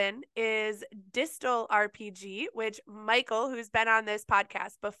comparison is Distal RPG, which Michael, who's been on this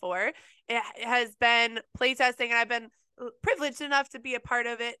podcast before, has been playtesting, and I've been privileged enough to be a part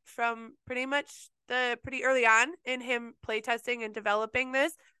of it from pretty early on in him playtesting and developing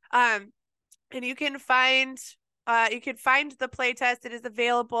this. And you can find the playtest. It is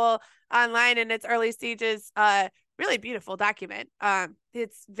available online in its early stages. Really beautiful document.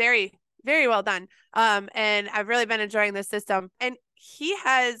 It's very, very well done. And I've really been enjoying this system. And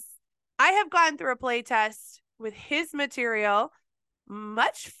I have gone through a playtest with his material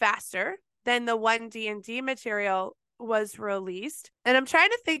much faster than the 1D&D material was released. And I'm trying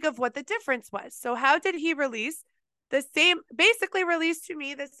to think of what the difference was. So how did he release the same, basically released to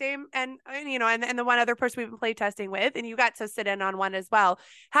me the same, and the one other person we've been playtesting with, and you got to sit in on one as well.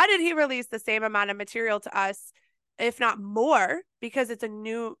 How did he release the same amount of material to us, if not more, because it's a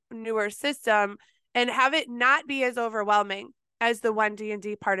newer system, and have it not be as overwhelming as the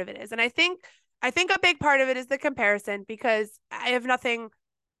 1D&D part of it is? And I think a big part of it is the comparison, because I have nothing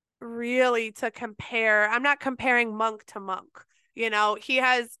really to compare. I'm not comparing monk to monk. He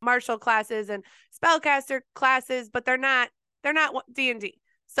has martial classes and spellcaster classes, but they're not D&D.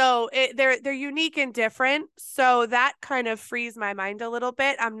 So they're unique and different. So that kind of frees my mind a little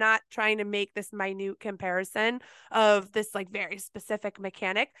bit. I'm not trying to make this minute comparison of this like very specific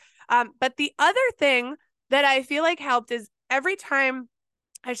mechanic. But the other thing that I feel like helped is every time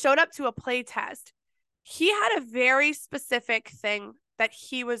I showed up to a play test, he had a very specific thing that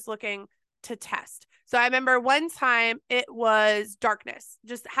he was looking to test. So I remember one time it was darkness,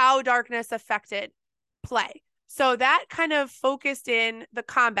 just how darkness affected play. So that kind of focused in the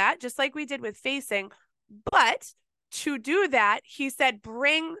combat, just like we did with facing. But to do that, he said,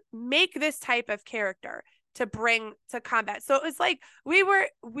 make this type of character to bring to combat. So it was like we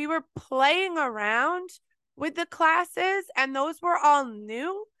were playing around with the classes, and those were all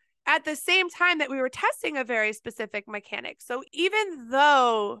new at the same time that we were testing a very specific mechanic. So even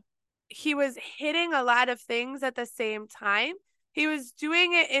though he was hitting a lot of things at the same time, he was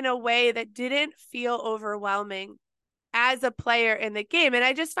doing it in a way that didn't feel overwhelming as a player in the game. And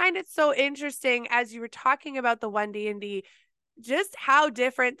I just find it so interesting, as you were talking about the 1D&D, just how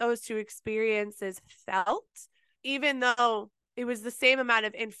different those two experiences felt, even though it was the same amount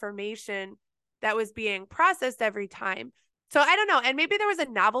of information that was being processed every time. So I don't know. And maybe there was a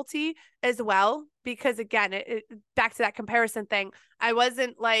novelty as well, because again, it back to that comparison thing. I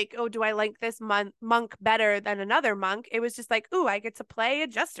wasn't like, oh, do I like this monk better than another monk? It was just like, oh, I get to play a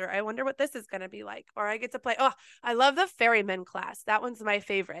jester. I wonder what this is going to be like. Or I get to play, oh, I love the ferryman class. That one's my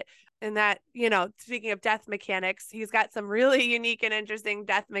favorite. And that, speaking of death mechanics, he's got some really unique and interesting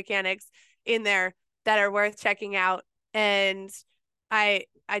death mechanics in there that are worth checking out. And I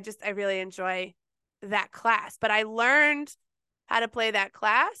really enjoy that class. But I learned how to play that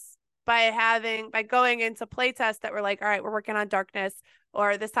class by going into playtests that were like, all right, we're working on darkness,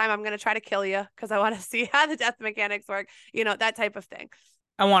 or this time I'm going to try to kill you because I want to see how the death mechanics work, that type of thing.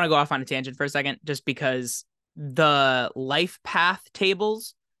 I want to go off on a tangent for a second, just because the life path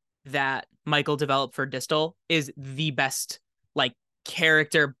tables that Michael developed for Distal is the best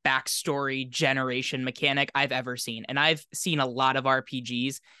character backstory generation mechanic I've ever seen. And I've seen a lot of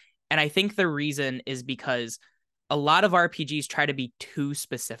RPGs, and I think the reason is because a lot of RPGs try to be too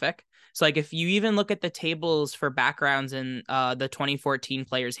specific. So if you even look at the tables for backgrounds in the 2014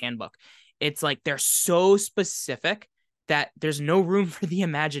 Player's Handbook, it's like they're so specific that there's no room for the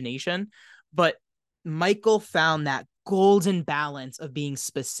imagination. But Michael found that golden balance of being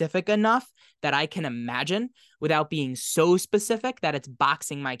specific enough that I can imagine without being so specific that it's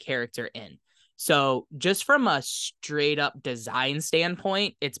boxing my character in. So just from a straight up design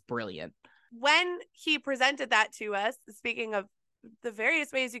standpoint, it's brilliant. When he presented that to us, speaking of the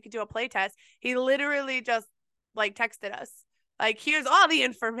various ways you could do a playtest, he literally just texted us. Here's all the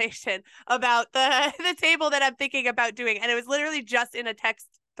information about the table that I'm thinking about doing. And it was literally just in a text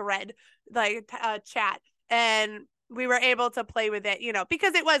thread, chat. And we were able to play with it,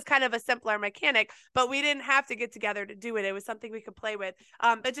 because it was kind of a simpler mechanic, but we didn't have to get together to do it. It was something we could play with.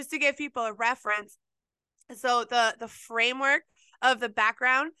 But just to give people a reference, so the framework of the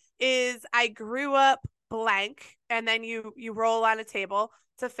background is I grew up blank, and then you roll on a table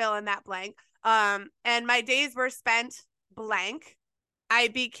to fill in that blank. And my days were spent blank. I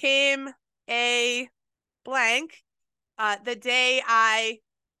became a blank the day I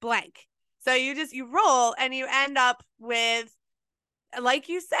blank. So you roll, and you end up with, like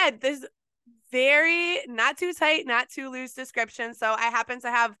you said, this very not too tight, not too loose description. So I happen to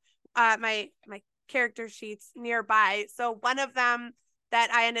have my character sheets nearby. So one of them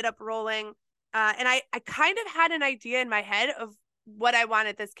that I ended up rolling, and I kind of had an idea in my head of what I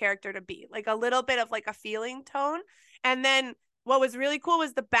wanted this character to be, like a little bit of like a feeling tone. And then what was really cool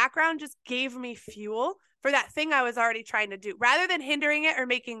was the background just gave me fuel for that thing I was already trying to do. Rather than hindering it or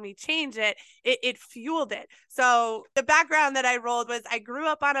making me change it, it fueled it. So the background that I rolled was I grew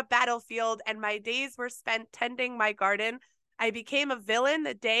up on a battlefield and my days were spent tending my garden. I became a villain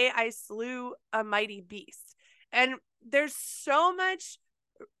the day I slew a mighty beast. And there's so much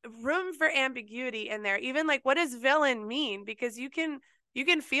room for ambiguity in there. Even like, what does villain mean? Because you can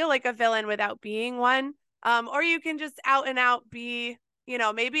feel like a villain without being one. Or you can just out and out be, you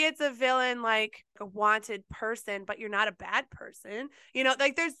know, maybe it's a villain like a wanted person, but you're not a bad person. You know,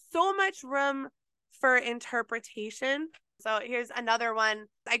 like there's so much room for interpretation. So here's another one.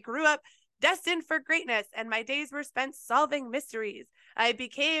 I grew up destined for greatness, and my days were spent solving mysteries. I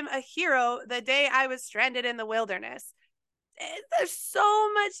became a hero the day I was stranded in the wilderness. There's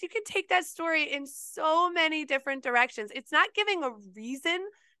so much you can take that story in so many different directions. It's not giving a reason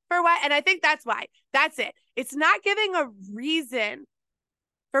for why, and I think that's why. That's it. It's not giving a reason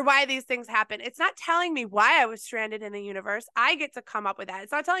for why these things happen. It's not telling me why I was stranded in the universe. I get to come up with that.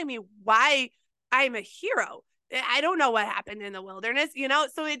 It's not telling me why I'm a hero. I don't know what happened in the wilderness, you know?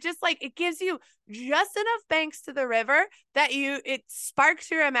 So it just like, it gives you just enough banks to the river that it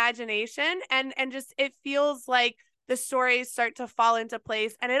sparks your imagination, and just, it feels like the stories start to fall into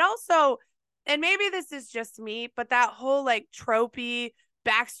place. And it also, and maybe this is just me, but that whole like tropey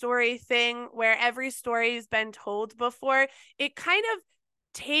backstory thing where every story has been told before, it kind of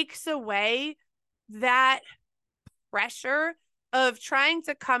takes away that pressure of trying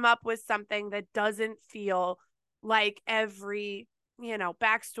to come up with something that doesn't feel like every, you know,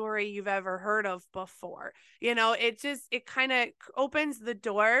 backstory you've ever heard of before. You know, it kind of opens the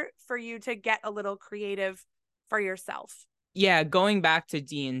door for you to get a little creative for yourself. Yeah, going back to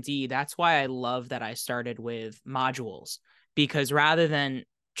D&D, that's why I love that I started with modules, because rather than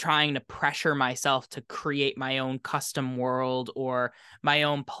trying to pressure myself to create my own custom world or my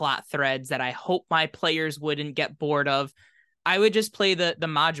own plot threads that I hope my players wouldn't get bored of, I would just play the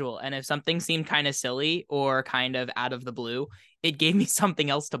module. And if something seemed kind of silly or kind of out of the blue, it gave me something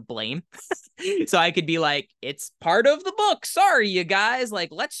else to blame. So I could be like, it's part of the book. Sorry, you guys. Like,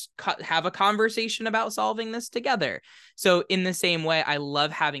 let's have a conversation about solving this together. So in the same way, I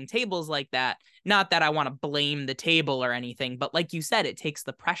love having tables like that. Not that I want to blame the table or anything, but like you said, it takes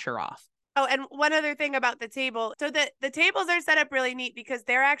the pressure off. Oh, and one other thing about the table. So the tables are set up really neat because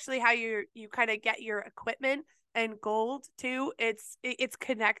they're actually how you kind of get your equipment and gold too. It's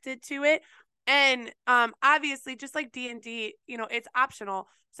connected to it. And obviously, just like D&D, you know, it's optional.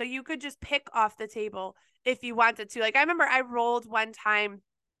 So you could just pick off the table if you wanted to. Like I remember I rolled one time,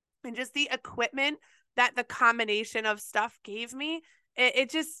 and just the equipment that the combination of stuff gave me, it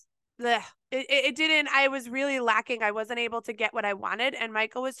just it didn't, I was really lacking. I wasn't able to get what I wanted. And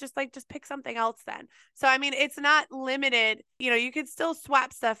Michael was just like, just pick something else then. So, I mean, it's not limited, you know, you could still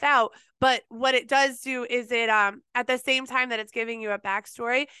swap stuff out, but what it does do is it, at the same time that it's giving you a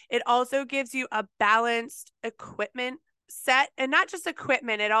backstory, it also gives you a balanced equipment set. And not just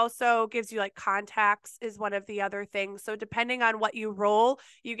equipment, it also gives you like contacts is one of the other things. So depending on what you roll,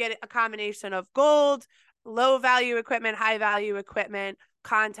 you get a combination of gold, low value equipment, high value equipment,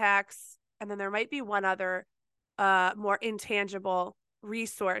 contacts, and then there might be one other more intangible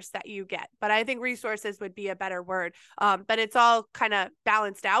resource that you get, but I think resources would be a better word. But it's all kind of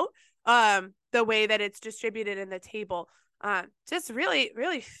balanced out the way that it's distributed in the table. Just really,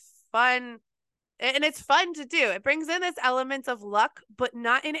 really fun. And it's fun to do. It brings in this element of luck, but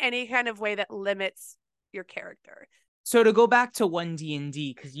not in any kind of way that limits your character. So to go back to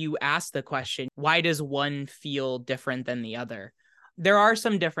 1D&D, because you asked the question, why does one feel different than the other? There are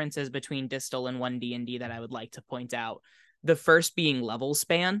some differences between Distal and 1D&D that I would like to point out. The first being level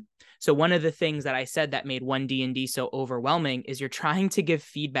span. So one of the things that I said that made 1D&D so overwhelming is you're trying to give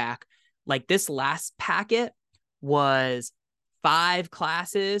feedback. Like this last packet was 5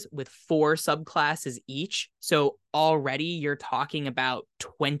 classes with 4 subclasses each. So already you're talking about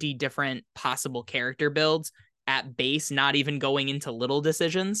 20 different possible character builds at base, not even going into little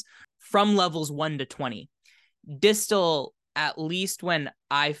decisions from levels 1 to 20. Distal, at least when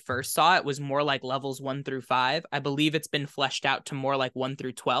I first saw it, was more like levels 1 through 5. I believe it's been fleshed out to more like 1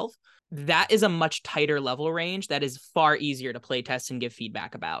 through 12. That is a much tighter level range that is far easier to play test and give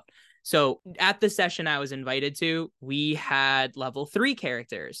feedback about. So at the session I was invited to, we had level 3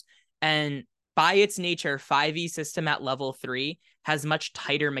 characters, and by its nature, 5e system at level 3 has much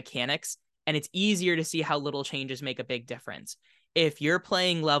tighter mechanics, and it's easier to see how little changes make a big difference. If you're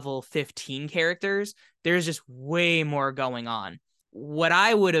playing level 15 characters, there's just way more going on. What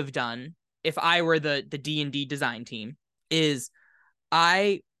I would have done if I were the D&D design team is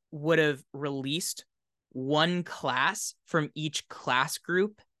I would have released one class from each class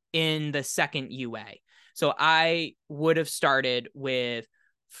group in the second UA. So I would have started with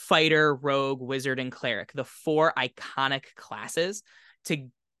fighter, rogue, wizard, and cleric, the 4 iconic classes, to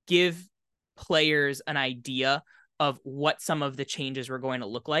give players an idea of what some of the changes were going to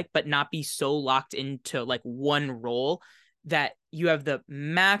look like, but not be so locked into like one role that you have the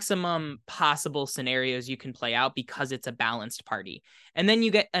maximum possible scenarios you can play out because it's a balanced party. And then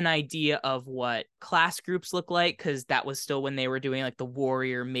you get an idea of what class groups look like, because that was still when they were doing like the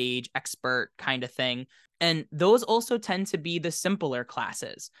warrior, mage, expert kind of thing. And those also tend to be the simpler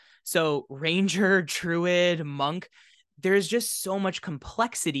classes. So ranger, druid, monk, there's just so much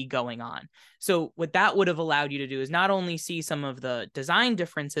complexity going on. So what that would have allowed you to do is not only see some of the design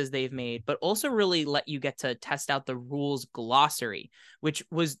differences they've made, but also really let you get to test out the rules glossary, which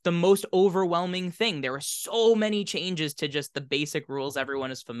was the most overwhelming thing. There were so many changes to just the basic rules everyone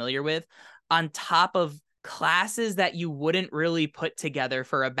is familiar with, on top of classes that you wouldn't really put together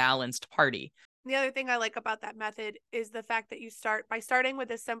for a balanced party. The other thing I like about that method is the fact that you start by starting with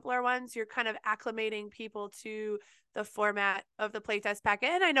the simpler ones, you're kind of acclimating people to the format of the playtest packet.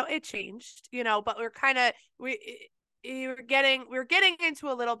 And I know it changed, but we're getting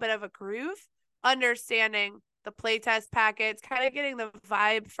into a little bit of a groove, understanding the playtest packets, kind of getting the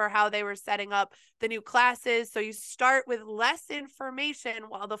vibe for how they were setting up the new classes. So you start with less information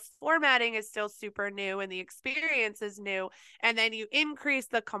while the formatting is still super new and the experience is new. And then you increase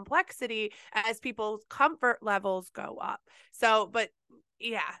the complexity as people's comfort levels go up. So, but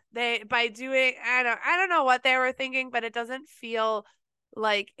yeah, I don't know what they were thinking, but it doesn't feel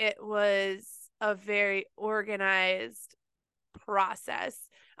like it was a very organized process.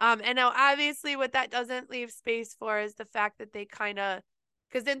 And now obviously what that doesn't leave space for is the fact that they kind of,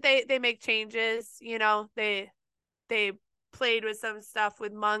 because then they make changes, they played with some stuff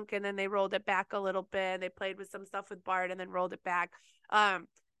with monk and then they rolled it back a little bit. They played with some stuff with bard and then rolled it back.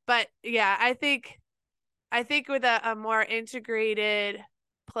 But yeah, I think with a more integrated,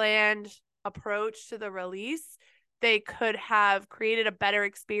 planned approach to the release, they could have created a better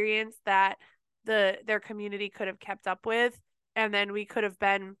experience that their community could have kept up with. And then we could have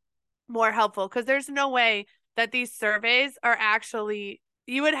been more helpful, because there's no way that these surveys are actually,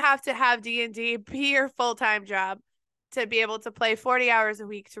 you would have to have D&D be your full-time job to be able to play 40 hours a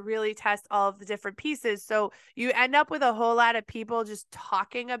week to really test all of the different pieces. So you end up with a whole lot of people just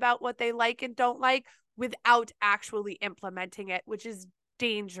talking about what they like and don't like without actually implementing it, which is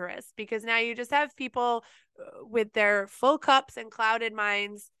dangerous, because now you just have people with their full cups and clouded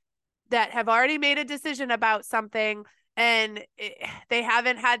minds that have already made a decision about something, and they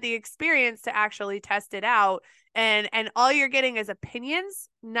haven't had the experience to actually test it out. And all you're getting is opinions,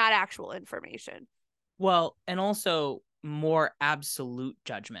 not actual information. Well, and also more absolute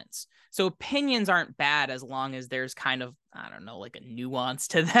judgments. So opinions aren't bad as long as there's kind of, I don't know, like a nuance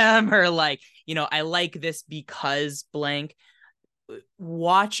to them, or like, I like this because blank.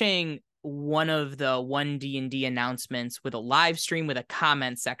 Watching one of the 1D&D announcements with a live stream with a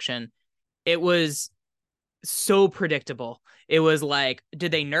comment section, it was so predictable. It was like,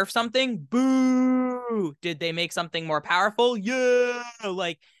 did they nerf something? Boo! Did they make something more powerful? Yeah!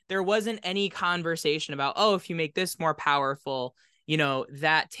 Like, there wasn't any conversation about, oh, if you make this more powerful,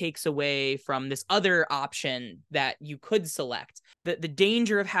 that takes away from this other option that you could select. The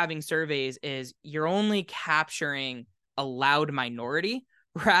danger of having surveys is you're only capturing a loud minority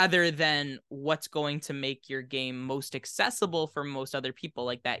rather than what's going to make your game most accessible for most other people,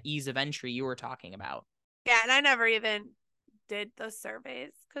 like that ease of entry you were talking about. Yeah, and I never even did the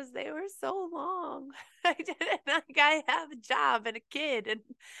surveys because they were so long. I have a job and a kid, and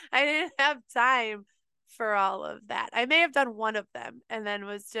I didn't have time for all of that. I may have done one of them, and then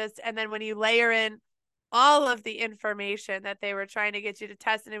when you layer in all of the information that they were trying to get you to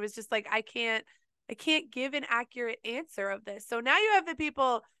test, and it was just like, I can't give an accurate answer of this. So now you have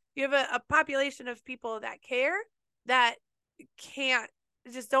a population of people that care, that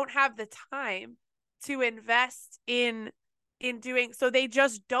just don't have the time to invest in doing, so they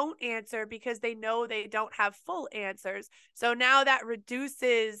just don't answer because they know they don't have full answers. So now that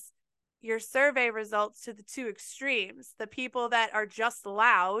reduces your survey results to the two extremes: the people that are just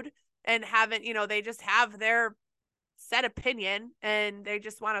loud and haven't, they just have their set opinion and they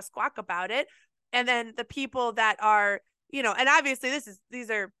just want to squawk about it, and then the people that are, and obviously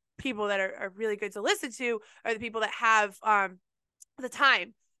these are people that are really good to listen to, are the people that have the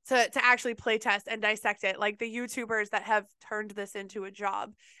time to actually play test and dissect it, like the YouTubers that have turned this into a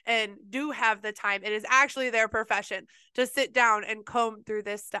job and do have the time. It is actually their profession to sit down and comb through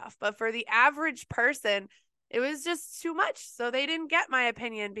this stuff. But for the average person, it was just too much. So they didn't get my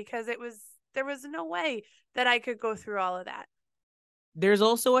opinion because there was no way that I could go through all of that. There's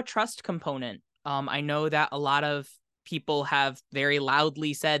also a trust component. I know that a lot of people have very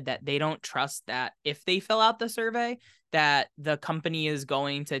loudly said that they don't trust that if they fill out the survey, that the company is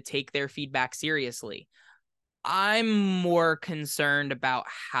going to take their feedback seriously. I'm more concerned about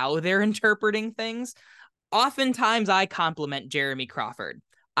how they're interpreting things. Oftentimes, I compliment Jeremy Crawford.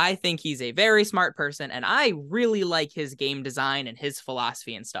 I think he's a very smart person, and I really like his game design and his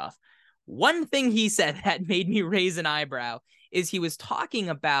philosophy and stuff. One thing he said that made me raise an eyebrow is he was talking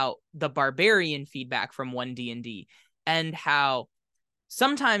about the barbarian feedback from 1D&D and how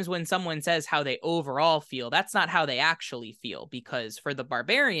sometimes when someone says how they overall feel, that's not how they actually feel, because for the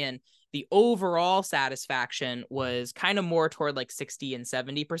barbarian, the overall satisfaction was kind of more toward like 60 and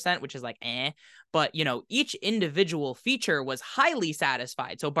 70%, which is like, but you know, each individual feature was highly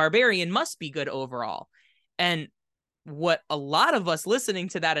satisfied. So barbarian must be good overall. And what a lot of us listening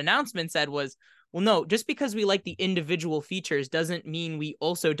to that announcement said was, well, no, just because we like the individual features doesn't mean we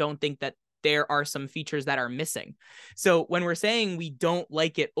also don't think that there are some features that are missing. So when we're saying we don't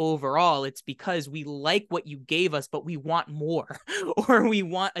like it overall, it's because we like what you gave us, but we want more, or we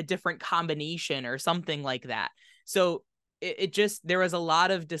want a different combination or something like that. So it just, there was a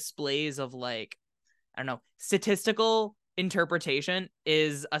lot of displays of like, I don't know, statistical interpretation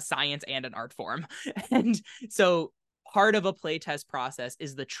is a science and an art form. And so part of a playtest process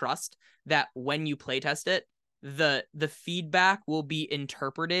is the trust that when you playtest it, the feedback will be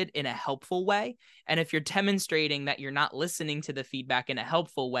interpreted in a helpful way. And if you're demonstrating that you're not listening to the feedback in a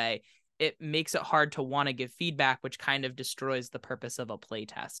helpful way, it makes it hard to want to give feedback, which kind of destroys the purpose of a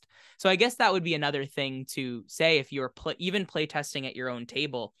playtest. So I guess that would be another thing to say if you're even playtesting at your own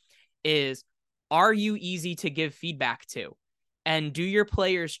table is, are you easy to give feedback to? And do your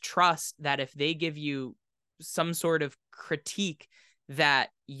players trust that if they give you some sort of critique, that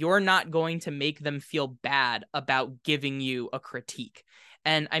you're not going to make them feel bad about giving you a critique?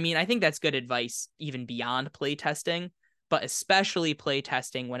 And I mean, I think that's good advice even beyond playtesting, but especially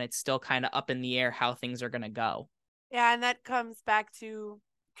playtesting when it's still kind of up in the air how things are going to go. Yeah, and that comes back to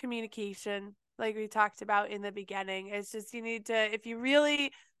communication, like we talked about in the beginning. It's just, you need to, if you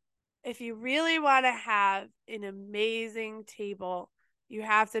really want to have an amazing table, you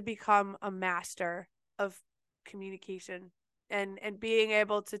have to become a master of communication and being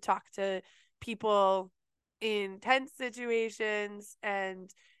able to talk to people in tense situations and,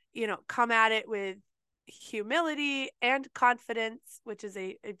 you know, come at it with humility and confidence, which is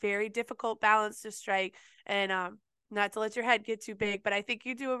a very difficult balance to strike. And not to let your head get too big, but I think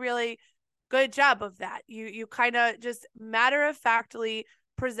you do a really good job of that. You kind of just matter of factly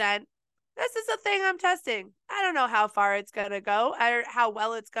present, this is a thing I'm testing. I don't know how far it's going to go or how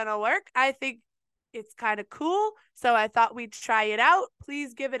well it's going to work. I think it's kind of cool, so I thought we'd try it out.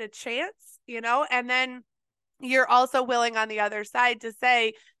 Please give it a chance, you know? And then you're also willing on the other side to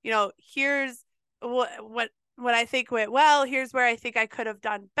say, you know, here's what I think went well. Here's where I think I could have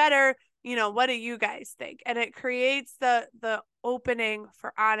done better. You know, what do you guys think? And it creates the opening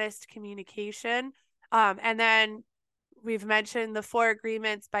for honest communication. And then we've mentioned the 4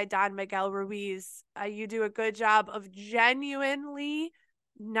 Agreements by Don Miguel Ruiz. You do a good job of genuinely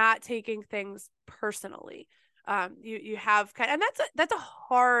not taking things personally. You have kind of, and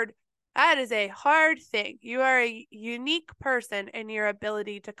that is a hard thing. You are a unique person in your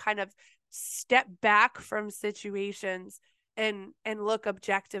ability to kind of step back from situations and look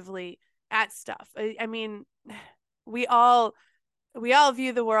objectively at stuff. I mean, we all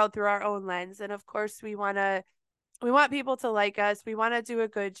view the world through our own lens, and of course we want people to like us. We want to do a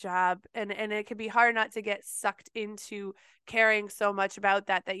good job. And it can be hard not to get sucked into caring so much about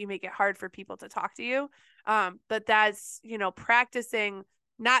that you make it hard for people to talk to you. But that's, you know, practicing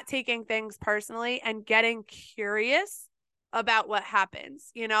not taking things personally and getting curious about what happens.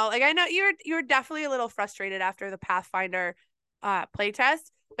 You know, like I know you were definitely a little frustrated after the Pathfinder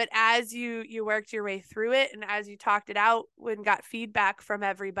playtest, but as you worked your way through it and as you talked it out and got feedback from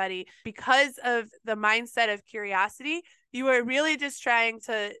everybody, because of the mindset of curiosity, you were really just trying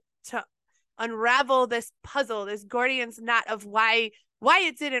to unravel this puzzle, this Gordian's knot of why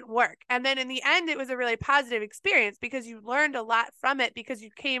it didn't work. And then in the end, it was a really positive experience because you learned a lot from it because you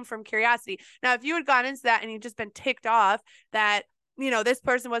came from curiosity. Now, if you had gone into that and you'd just been ticked off that, you know, this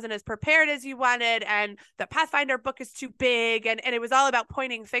person wasn't as prepared as you wanted and the Pathfinder book is too big and it was all about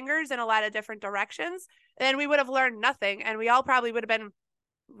pointing fingers in a lot of different directions, then we would have learned nothing. And we all probably would have been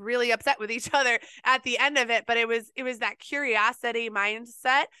really upset with each other at the end of it. But it was that curiosity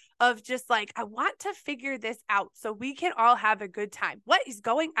mindset of just like, I want to figure this out so we can all have a good time. What is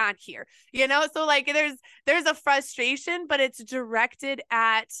going on here? So like there's a frustration, but it's directed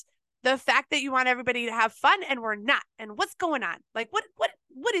at the fact that you want everybody to have fun and we're not. And what's going on? Like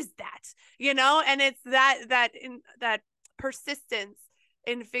what is that? And it's that persistence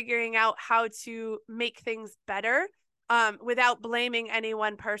in figuring out how to make things better without blaming any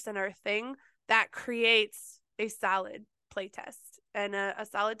one person or thing, that creates a solid playtest and a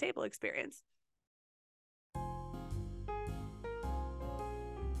solid table experience.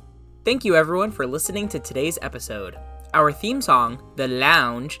 Thank you everyone for listening to today's episode. Our theme song, The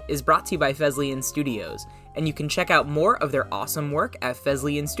Lounge, is brought to you by Fesleyan Studios, and you can check out more of their awesome work at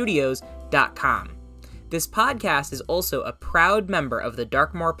fesleyanstudios.com. This podcast is also a proud member of the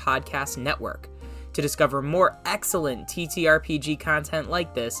Darkmoor Podcast Network. To discover more excellent TTRPG content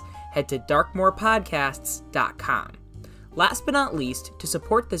like this, head to darkmoorpodcasts.com. Last but not least, to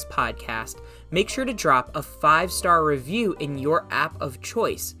support this podcast, make sure to drop a 5-star review in your app of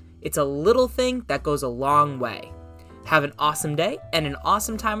choice. It's a little thing that goes a long way. Have an awesome day and an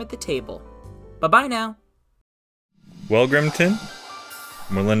awesome time at the table. Bye-bye now. Well, Grimton,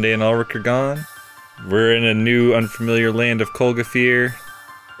 Morlinde and Ulrich are gone. We're in a new, unfamiliar land of Kolgafir.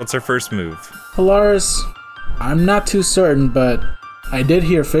 What's our first move? Polaris, I'm not too certain, but I did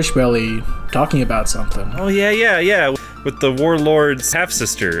hear Fishbelly talking about something. Oh, yeah. With the Warlord's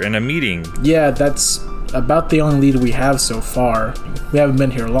half-sister in a meeting. Yeah, that's about the only lead we have so far. We haven't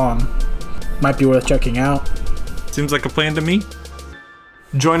been here long. Might be worth checking out. Seems like a plan to me.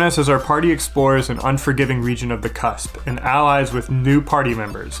 Join us as our party explores an unforgiving region of the Cusp and allies with new party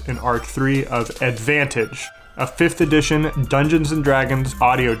members in Arc 3 of Advantage, a 5th edition Dungeons & Dragons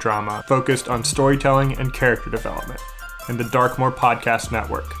audio drama focused on storytelling and character development, in the Darkmoor Podcast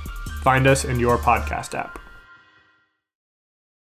Network. Find us in your podcast app.